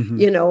 or,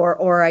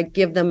 or I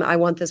give them, I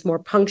want this more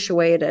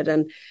punctuated.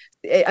 And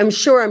I'm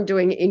sure I'm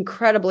doing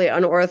incredibly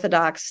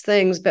unorthodox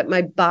things, but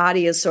my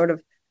body is sort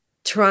of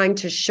trying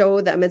to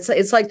show them.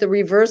 It's like the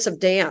reverse of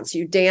dance.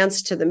 You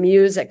dance to the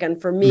music.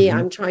 And for me,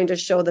 I'm trying to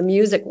show the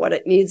music what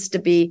it needs to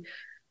be,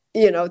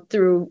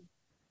 through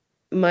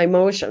my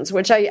motions,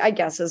 which I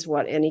guess is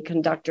what any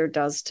conductor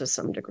does to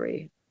some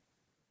degree.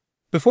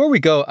 Before we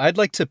go, I'd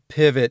like to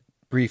pivot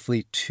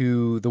briefly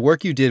to the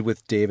work you did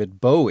with David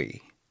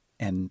Bowie.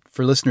 And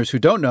for listeners who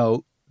don't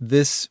know,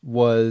 this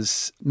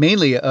was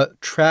mainly a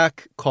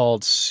track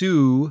called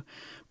Sue,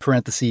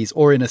 parentheses,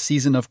 or In a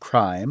Season of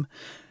Crime,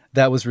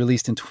 that was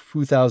released in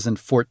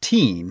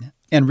 2014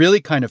 and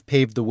really kind of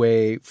paved the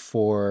way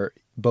for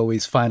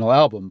Bowie's final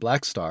album,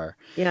 Black Star.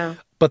 Yeah.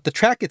 But the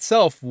track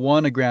itself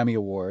won a Grammy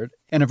Award,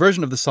 and a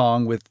version of the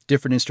song with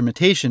different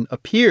instrumentation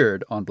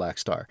appeared on Black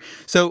Star.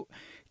 So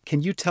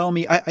can you tell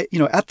me, at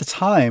the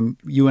time,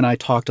 you and I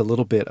talked a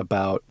little bit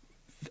about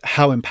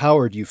how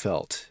empowered you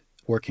felt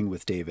working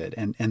with David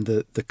and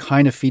the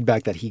kind of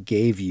feedback that he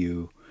gave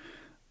you,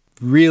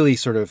 really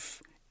sort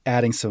of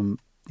adding some,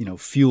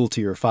 fuel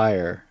to your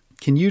fire.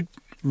 Can you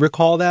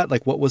recall that?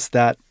 Like, what was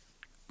that?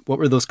 What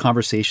were those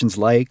conversations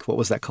like? What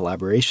was that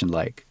collaboration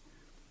like?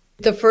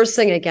 The first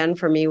thing, again,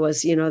 for me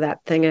was, that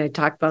thing I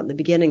talked about in the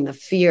beginning, the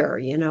fear.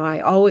 I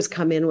always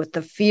come in with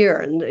the fear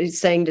and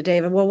saying to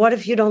David, well, what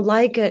if you don't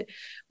like it?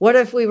 What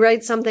if we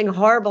write something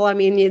horrible? I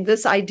mean,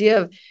 this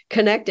idea of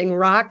connecting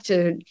rock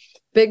to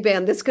big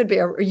band, this could be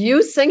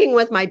you singing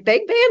with my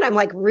big band. I'm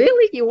like,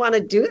 really? You want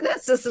to do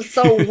this? This is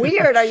so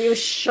weird. Are you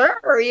sure?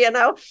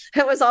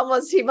 It was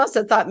almost, he must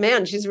have thought,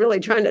 man, she's really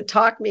trying to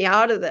talk me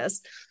out of this.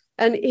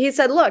 And he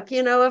said, look,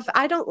 if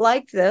I don't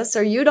like this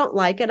or you don't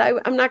like it,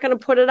 I'm not going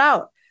to put it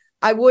out.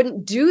 I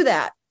wouldn't do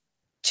that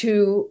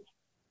to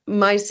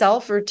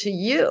myself or to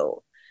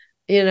you,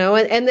 you know.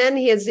 And then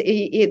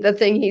the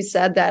thing he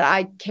said that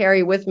I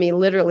carry with me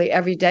literally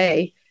every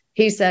day,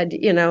 he said,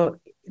 you know,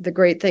 the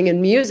great thing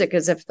in music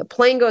is if the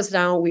plane goes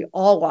down, we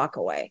all walk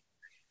away.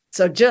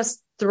 So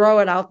just throw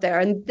it out there.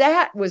 And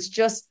that was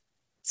just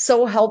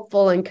so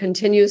helpful and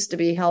continues to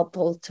be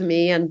helpful to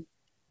me. And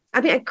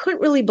I mean, I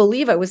couldn't really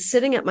believe I was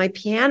sitting at my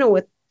piano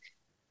with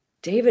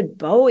David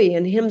Bowie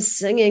and him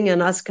singing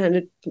and us kind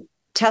of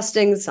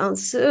testing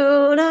sounds.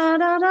 So, da,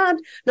 da, da.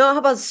 No, how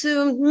about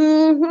soon?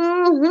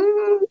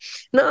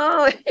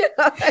 No,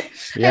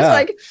 It's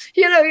like,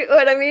 you know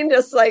what I mean?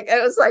 Just like,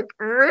 it was like,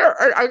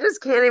 I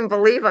just can't even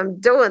believe I'm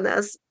doing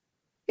this.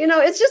 You know,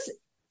 it's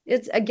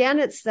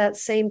that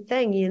same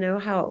thing, you know,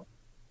 how,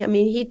 I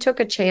mean, he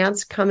took a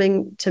chance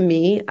coming to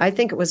me. I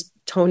think it was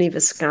Tony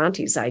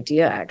Visconti's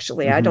idea,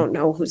 actually. I don't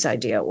know whose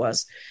idea it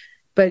was,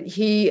 but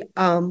he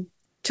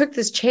took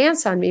this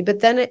chance on me, but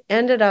then it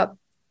ended up,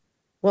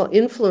 well,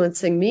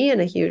 influencing me in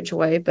a huge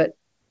way, but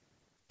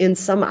in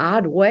some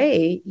odd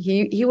way,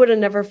 he would have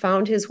never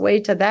found his way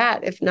to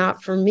that if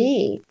not for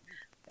me.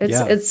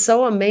 It's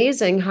so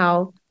amazing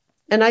how,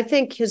 and I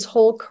think his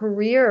whole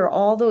career,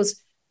 all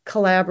those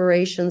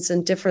collaborations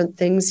and different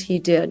things he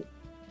did,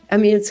 I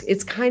mean,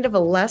 it's kind of a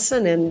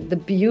lesson in the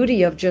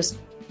beauty of just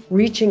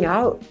reaching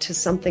out to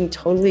something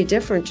totally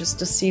different just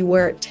to see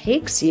where it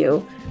takes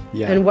you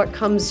and what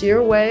comes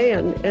your way,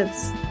 and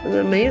it's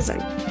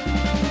amazing.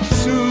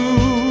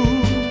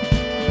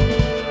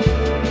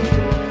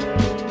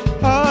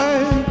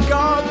 I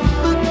got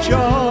the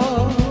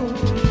job.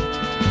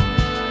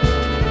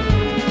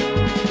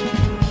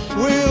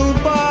 We'll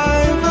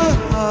buy the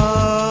house.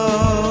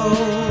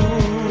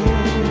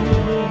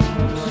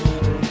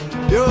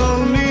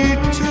 You'll need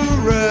to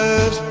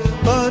rest,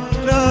 but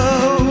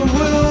now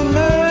we'll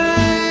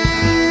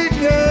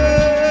make it.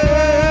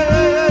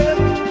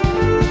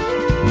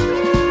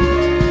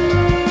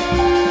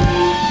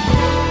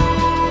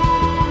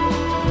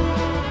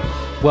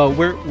 Well,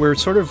 we're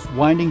sort of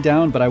winding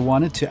down, but I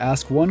wanted to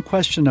ask one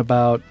question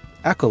about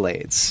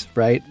accolades,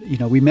 right? You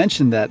know, we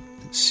mentioned that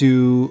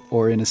Sue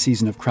or In a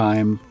Season of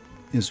Crime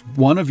is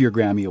one of your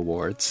Grammy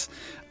Awards,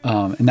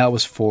 and that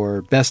was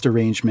for Best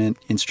Arrangement,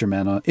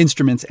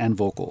 Instruments, and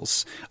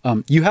Vocals.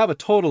 You have a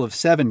total of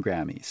 7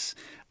 Grammys.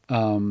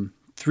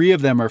 3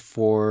 of them are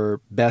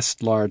for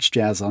Best Large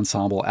Jazz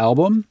Ensemble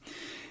Album,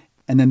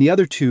 and then the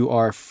other 3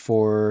 are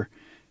for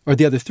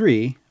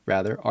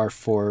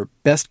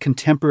Best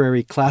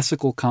Contemporary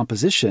Classical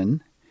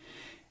Composition,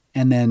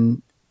 and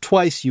then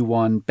twice you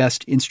won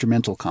Best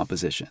Instrumental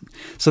Composition.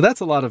 So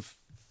that's a lot of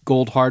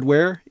gold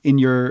hardware in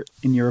your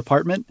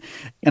apartment.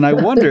 And I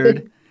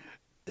wondered,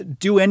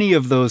 do any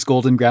of those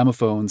golden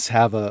gramophones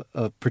have a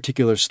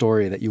particular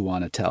story that you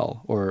want to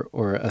tell,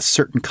 or a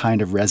certain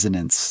kind of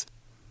resonance?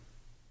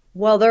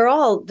 Well, they're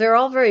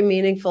all very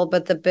meaningful,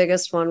 but the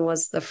biggest one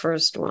was the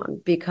first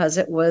one, because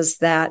it was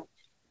that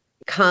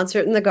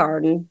Concert in the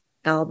Garden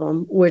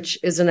album, which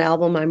is an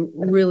album I'm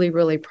really,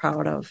 really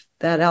proud of.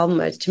 That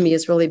album to me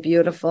is really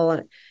beautiful.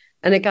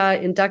 And it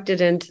got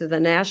inducted into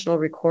the National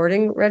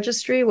Recording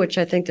Registry, which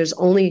I think there's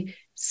only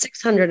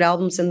 600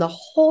 albums in the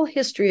whole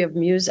history of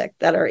music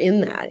that are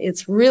in that.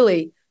 It's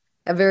really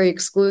a very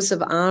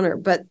exclusive honor.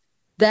 But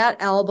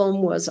that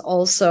album was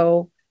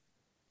also,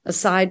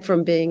 aside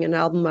from being an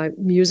album I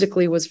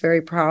musically was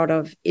very proud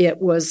of, it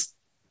was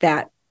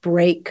that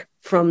break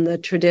from the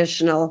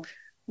traditional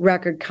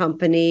record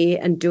company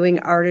and doing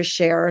artist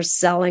share,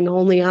 selling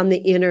only on the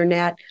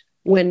internet,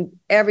 when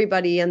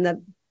everybody in the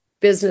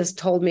business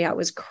told me I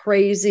was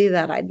crazy,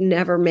 that I'd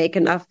never make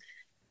enough,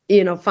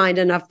 find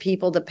enough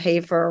people to pay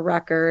for a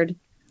record.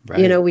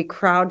 Right. We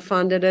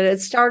crowdfunded it.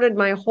 It started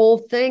my whole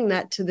thing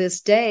that to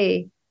this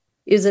day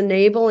is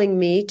enabling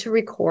me to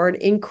record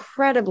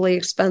incredibly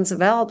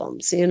expensive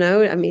albums.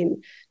 I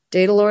mean,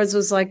 Data Lords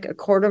was like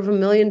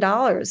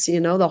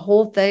 $250,000, the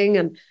whole thing.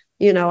 And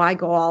I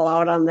go all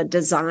out on the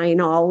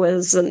design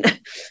always. And,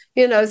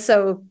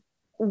 so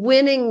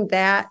winning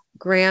that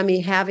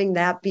Grammy, having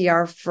that be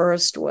our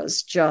first,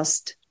 was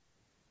just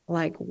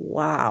like,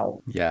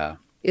 wow. Yeah.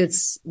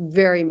 It's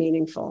very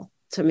meaningful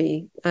to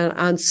me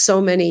on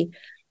so many.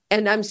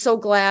 And I'm so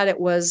glad it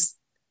was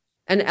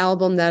an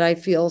album that I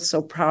feel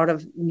so proud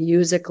of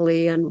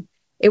musically. And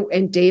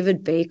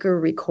David Baker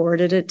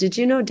recorded it. Did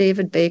you know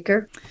David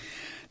Baker?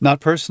 Not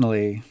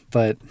personally,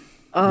 but.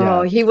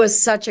 Oh, yeah. He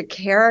was such a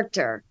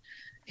character.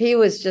 He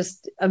was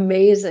just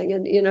amazing.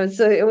 And,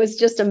 so it was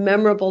just a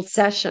memorable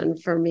session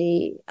for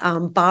me.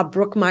 Bob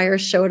Brookmeyer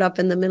showed up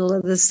in the middle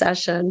of the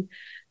session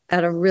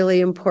at a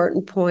really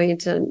important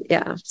point. And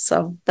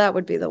so that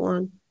would be the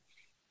one.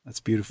 That's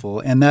beautiful.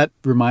 And that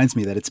reminds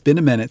me that it's been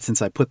a minute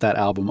since I put that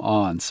album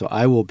on. So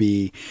I will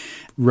be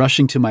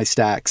rushing to my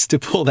stacks to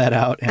pull that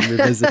out and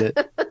revisit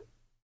it.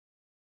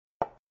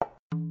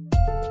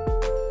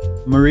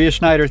 Maria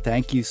Schneider,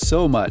 thank you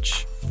so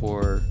much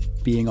for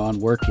being on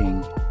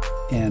Working.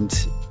 And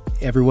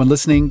everyone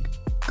listening,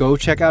 go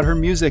check out her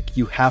music.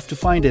 You have to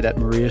find it at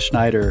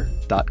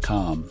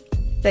mariaschneider.com.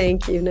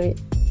 Thank you, Nate.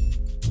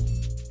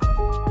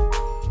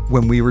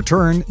 When we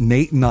return,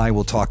 Nate and I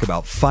will talk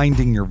about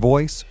finding your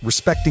voice,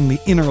 respecting the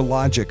inner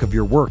logic of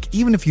your work,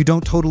 even if you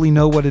don't totally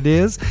know what it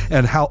is,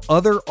 and how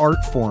other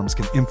art forms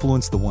can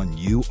influence the one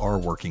you are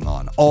working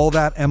on. All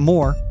that and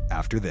more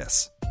after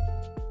this.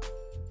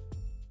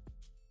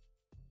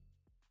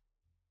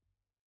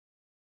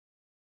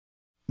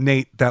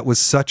 Nate, that was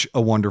such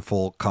a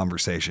wonderful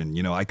conversation.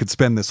 You know, I could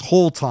spend this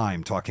whole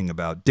time talking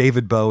about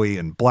David Bowie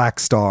and Black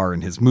Star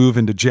and his move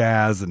into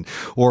jazz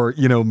or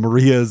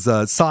Maria's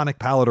sonic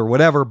palette or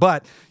whatever.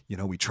 But,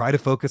 we try to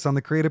focus on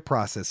the creative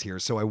process here.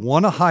 So I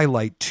want to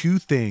highlight two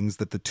things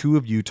that the two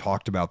of you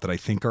talked about that I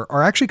think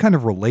are actually kind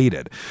of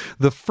related.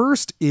 The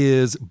first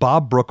is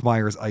Bob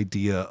Brookmeyer's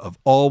idea of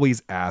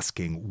always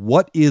asking,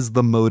 what is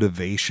the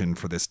motivation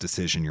for this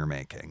decision you're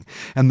making?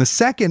 And the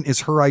second is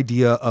her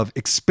idea of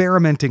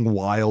experimenting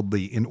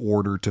wildly in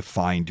order to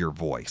find your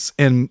voice.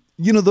 And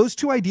those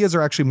two ideas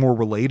are actually more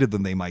related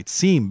than they might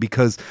seem,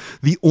 because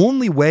the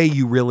only way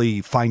you really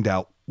find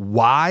out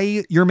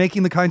why you're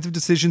making the kinds of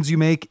decisions you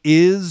make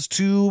is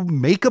to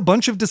make a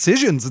bunch of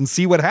decisions and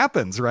see what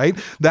happens, right?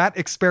 That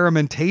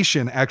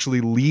experimentation actually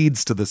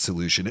leads to the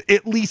solution,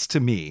 at least to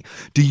me.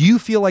 Do you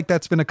feel like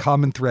that's been a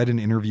common thread in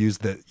interviews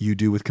that you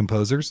do with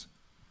composers?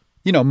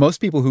 Most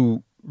people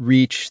who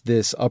reach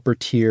this upper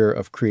tier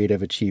of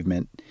creative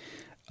achievement,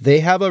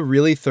 they have a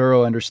really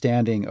thorough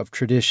understanding of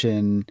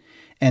tradition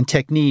and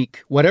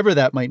technique, whatever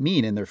that might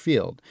mean in their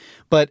field.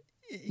 But,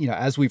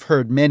 as we've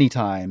heard many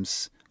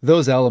times,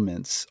 those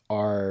elements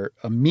are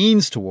a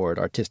means toward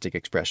artistic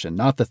expression,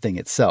 not the thing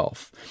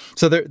itself.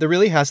 So there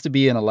really has to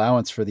be an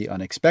allowance for the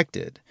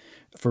unexpected,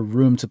 for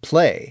room to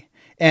play.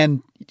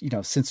 And,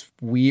 since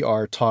we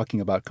are talking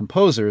about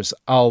composers,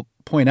 I'll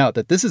point out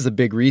that this is a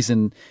big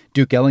reason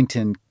Duke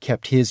Ellington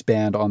kept his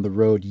band on the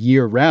road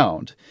year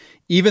round.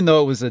 Even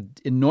though it was an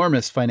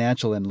enormous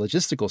financial and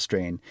logistical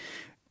strain,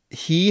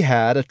 he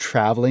had a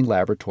traveling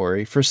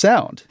laboratory for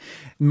sound.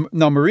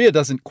 Now, Maria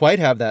doesn't quite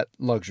have that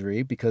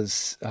luxury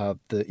because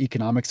the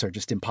economics are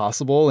just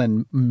impossible.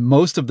 And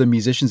most of the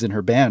musicians in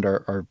her band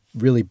are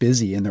really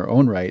busy in their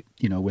own right,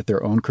 with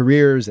their own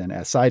careers and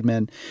as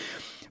sidemen.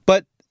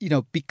 But,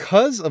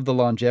 because of the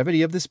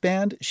longevity of this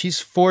band, she's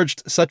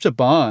forged such a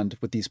bond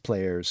with these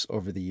players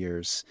over the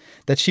years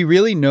that she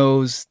really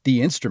knows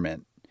the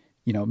instrument,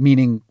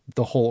 meaning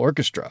the whole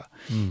orchestra.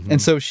 Mm-hmm.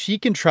 And so she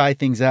can try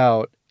things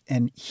out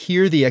and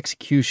hear the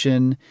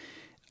execution,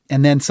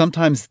 and then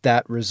sometimes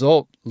that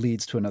result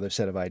leads to another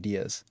set of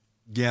ideas.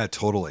 Yeah,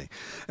 totally.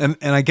 And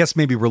I guess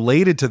maybe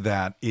related to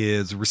that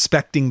is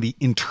respecting the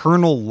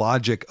internal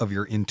logic of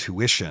your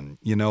intuition.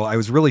 I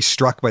was really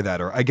struck by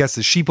that, or I guess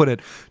as she put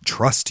it,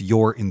 trust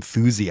your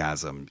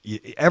enthusiasm.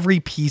 Every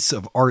piece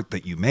of art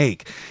that you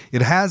make,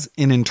 it has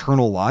an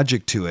internal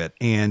logic to it,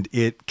 and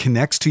it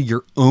connects to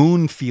your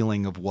own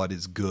feeling of what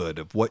is good,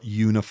 of what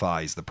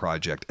unifies the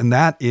project. And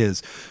that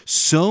is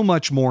so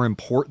much more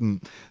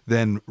important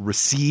than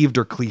received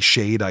or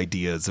cliched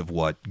ideas of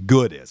what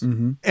good is.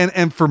 Mm-hmm.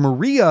 And for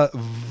Maria,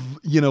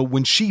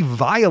 when she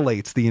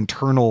violates the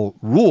internal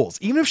rules,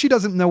 even if she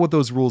doesn't know what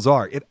those rules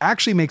are, it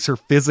actually makes her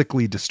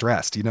physically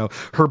distressed.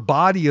 Her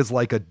body is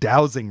like a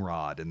dowsing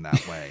rod in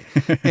that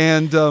way.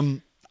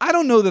 And I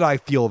don't know that I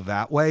feel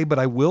that way, but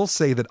I will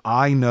say that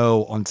I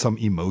know on some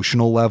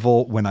emotional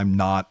level when I'm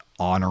not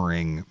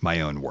honoring my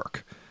own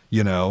work.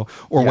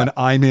 When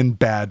I'm in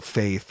bad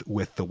faith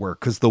with the work,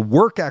 because the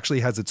work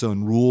actually has its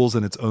own rules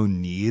and its own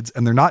needs,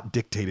 and they're not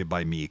dictated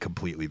by me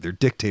completely. They're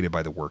dictated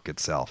by the work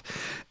itself.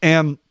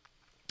 And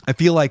I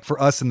feel like for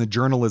us in the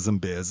journalism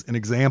biz, an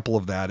example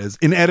of that is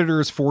an editor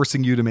is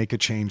forcing you to make a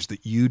change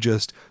that you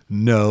just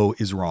know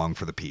is wrong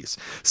for the piece.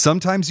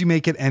 Sometimes you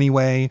make it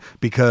anyway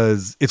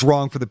because it's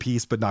wrong for the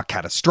piece, but not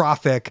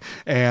catastrophic.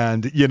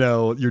 And,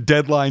 your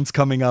deadline's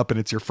coming up and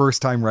it's your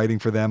first time writing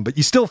for them, but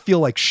you still feel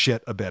like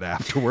shit a bit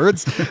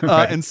afterwards.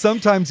 Right. And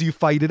sometimes you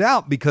fight it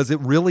out because it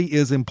really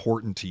is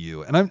important to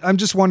you. And I'm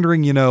just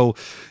wondering,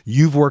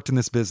 you've worked in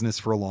this business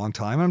for a long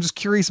time. I'm just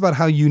curious about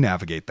how you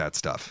navigate that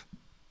stuff.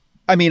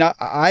 I mean,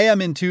 I am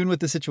in tune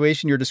with the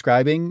situation you're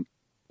describing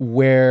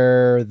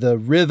where the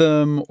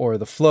rhythm or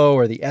the flow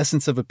or the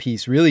essence of a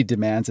piece really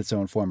demands its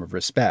own form of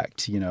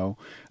respect,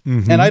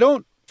 Mm-hmm. And I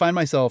don't find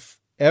myself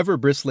ever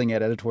bristling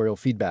at editorial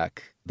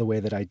feedback the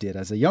way that I did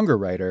as a younger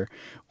writer,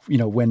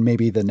 when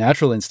maybe the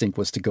natural instinct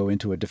was to go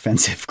into a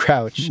defensive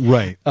crouch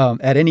right.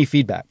 At any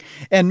feedback.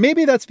 And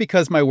maybe that's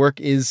because my work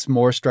is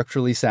more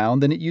structurally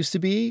sound than it used to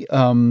be.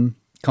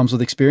 Comes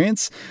with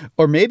experience,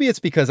 or maybe it's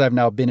because I've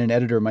now been an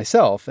editor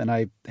myself and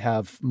I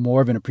have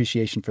more of an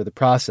appreciation for the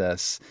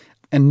process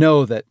and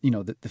know that,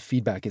 that the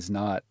feedback is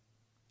not,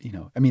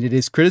 it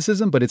is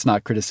criticism, but it's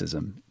not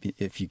criticism,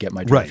 if you get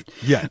my drift.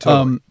 Right. Yeah,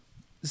 totally.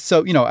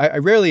 So, I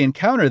rarely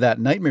encounter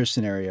that nightmare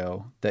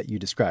scenario that you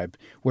described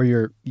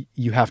where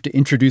you have to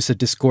introduce a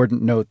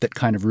discordant note that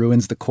kind of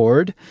ruins the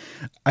chord.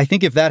 I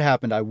think if that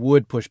happened, I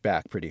would push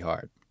back pretty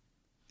hard.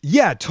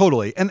 Yeah,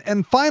 totally.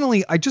 And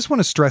finally, I just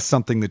want to stress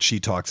something that she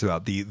talks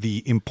about,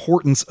 the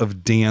importance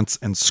of dance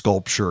and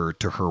sculpture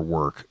to her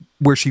work,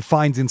 where she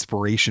finds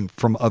inspiration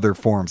from other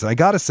forms. And I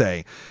got to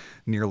say,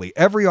 nearly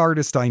every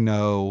artist I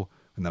know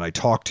and then I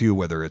talk to you,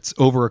 whether it's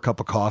over a cup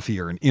of coffee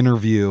or an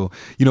interview,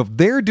 you know, if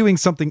they're doing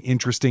something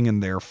interesting in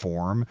their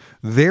form,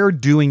 they're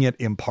doing it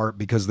in part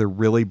because they're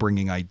really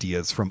bringing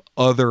ideas from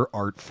other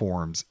art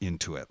forms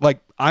into it.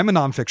 Like, I'm a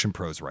nonfiction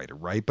prose writer,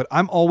 right? But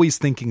I'm always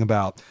thinking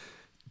about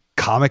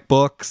comic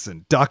books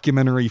and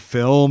documentary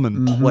film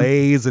and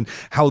plays and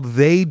how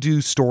they do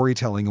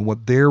storytelling and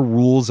what their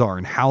rules are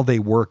and how they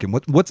work and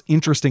what's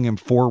interesting and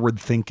forward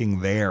thinking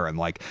there. And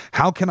like,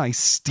 how can I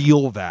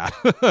steal that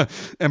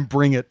and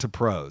bring it to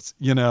prose,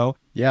 you know?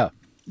 Yeah.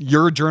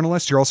 You're a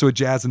journalist. You're also a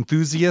jazz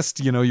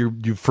enthusiast. You know,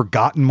 you've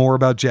forgotten more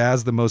about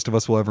jazz than most of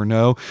us will ever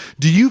know.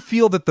 Do you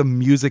feel that the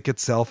music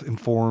itself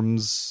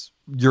informs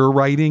your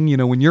writing? You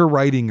know, when you're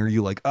writing, are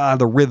you like,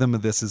 the rhythm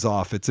of this is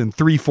off, it's in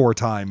 3/4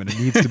 time and it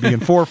needs to be in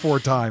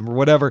 4/4 time or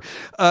whatever?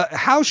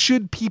 How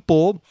should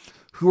people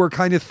who are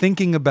kind of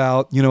thinking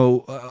about, you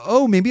know,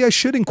 maybe I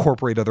should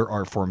incorporate other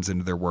art forms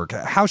into their work,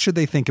 how should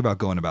they think about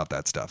going about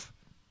that stuff?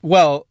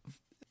 Well,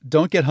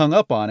 don't get hung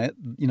up on it.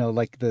 You know,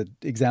 like the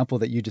example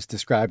that you just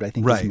described, I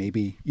think is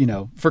maybe, you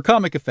know, for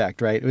comic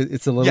effect, right?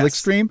 It's a little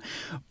extreme.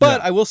 But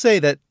I will say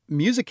that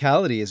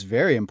musicality is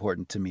very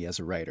important to me as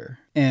a writer.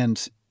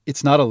 And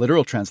it's not a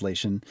literal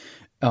translation.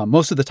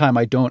 Most of the time,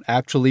 I don't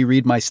actually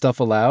read my stuff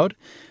aloud,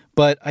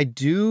 but I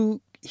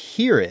do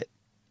hear it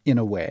in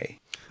a way.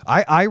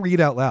 I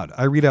read out loud.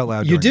 I read out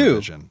loud. You do?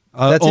 Revision.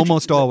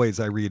 Almost always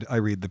I read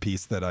the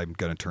piece that I'm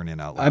going to turn in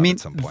out loud at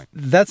some point.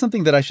 That's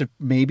something that I should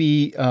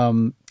maybe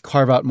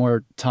carve out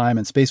more time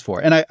and space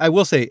for. And I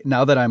will say,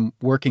 now that I'm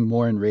working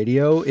more in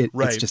radio,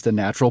 it's just a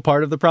natural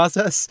part of the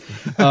process.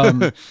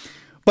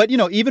 But, you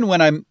know, even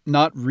when I'm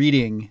not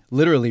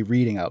literally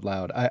reading out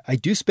loud, I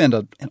do spend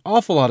an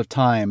awful lot of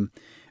time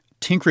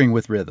tinkering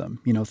with rhythm,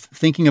 you know,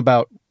 thinking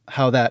about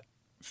how that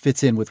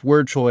fits in with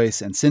word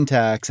choice and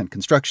syntax and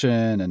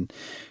construction. And,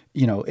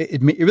 you know,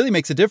 it really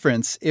makes a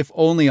difference, if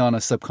only on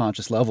a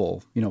subconscious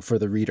level, you know, for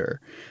the reader.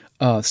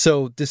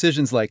 So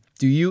decisions like,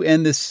 do you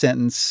end this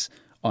sentence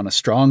on a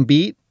strong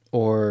beat?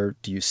 Or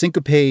do you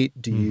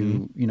syncopate? Do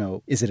you, you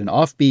know, is it an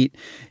offbeat?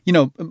 You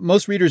know,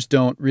 most readers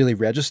don't really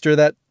register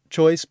that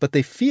choice, but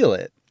they feel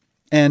it.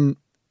 And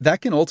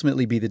that can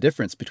ultimately be the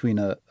difference between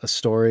a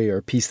story or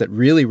a piece that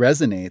really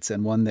resonates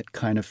and one that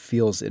kind of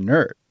feels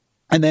inert.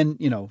 And then,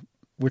 you know,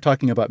 we're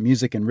talking about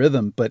music and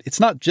rhythm, but it's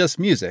not just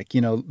music.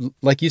 You know,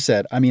 like you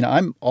said, I mean,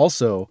 I'm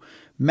also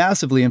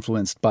massively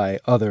influenced by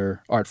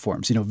other art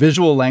forms. You know,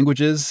 visual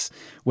languages,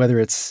 whether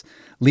it's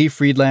Lee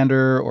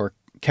Friedlander or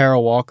Kara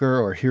Walker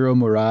or Hiro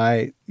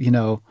Murai, you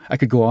know, I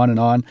could go on and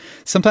on.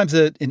 Sometimes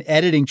an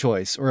editing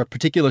choice or a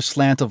particular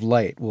slant of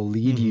light will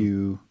lead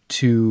you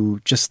to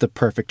just the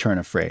perfect turn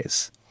of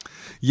phrase.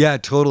 Yeah,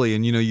 totally.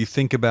 And, you know, you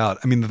think about,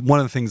 I mean, one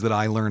of the things that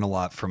I learn a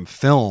lot from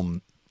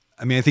film,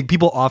 I mean, I think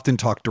people often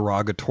talk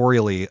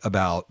derogatorily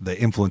about the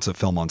influence of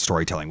film on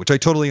storytelling, which I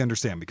totally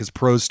understand, because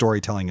prose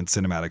storytelling and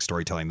cinematic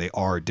storytelling, they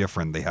are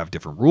different. They have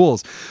different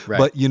rules. Right.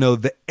 But, you know,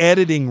 the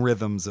editing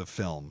rhythms of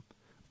film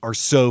are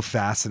so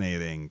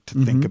fascinating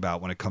to think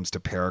about when it comes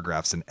to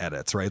paragraphs and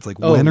edits, right? It's like,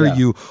 when are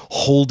you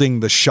holding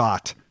the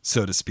shot,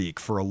 so to speak,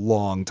 for a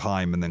long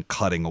time and then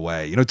cutting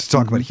away? You know, to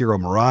talk about Hiro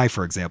Murai,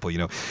 for example, you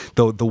know,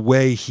 the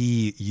way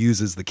he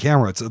uses the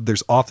camera,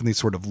 there's often these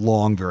sort of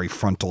long, very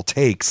frontal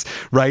takes,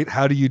 right?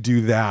 How do you do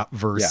that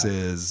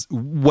versus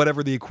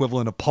whatever the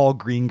equivalent of Paul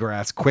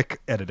Greengrass quick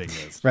editing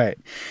is? Right.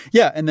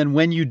 Yeah. And then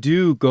when you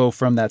do go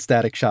from that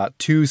static shot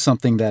to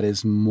something that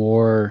is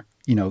more,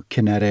 you know,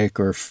 kinetic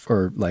or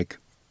like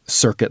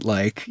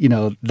circuit-like, you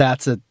know,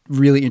 that's a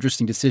really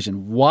interesting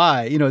decision.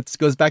 Why? You know, it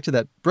goes back to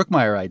that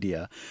Brookmeyer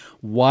idea.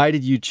 Why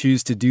did you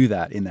choose to do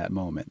that in that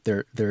moment?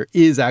 There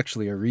is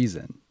actually a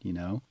reason, you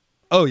know?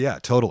 Oh, yeah,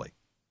 totally.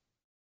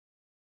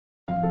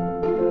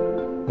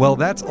 Well,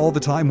 that's all the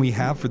time we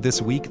have for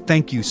this week.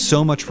 Thank you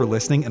so much for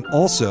listening. And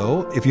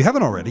also, if you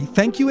haven't already,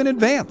 thank you in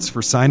advance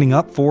for signing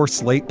up for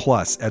Slate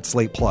Plus. At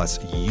Slate Plus,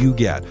 you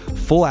get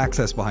full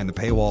access behind the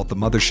paywall at the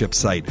Mothership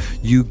site.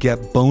 You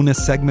get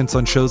bonus segments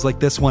on shows like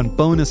this one,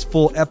 bonus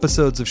full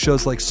episodes of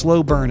shows like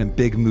Slow Burn and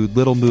Big Mood,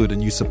 Little Mood,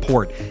 and you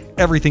support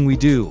everything we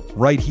do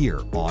right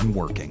here on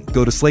Working.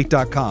 Go to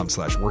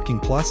slate.com/working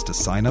plus to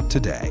sign up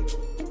today.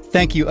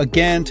 Thank you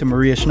again to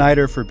Maria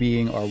Schneider for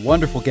being our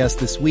wonderful guest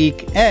this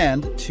week,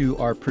 and to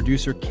our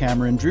producer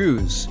Cameron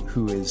Drews,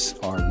 who is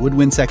our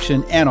woodwind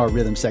section and our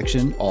rhythm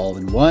section all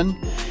in one.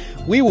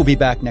 We will be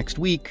back next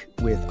week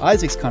with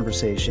Isaac's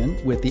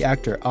conversation with the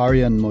actor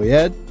Aryan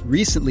Moyed,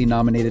 recently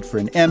nominated for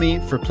an Emmy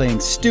for playing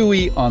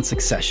Stewie on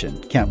Succession.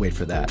 Can't wait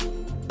for that.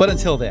 But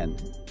until then,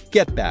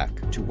 get back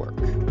to work.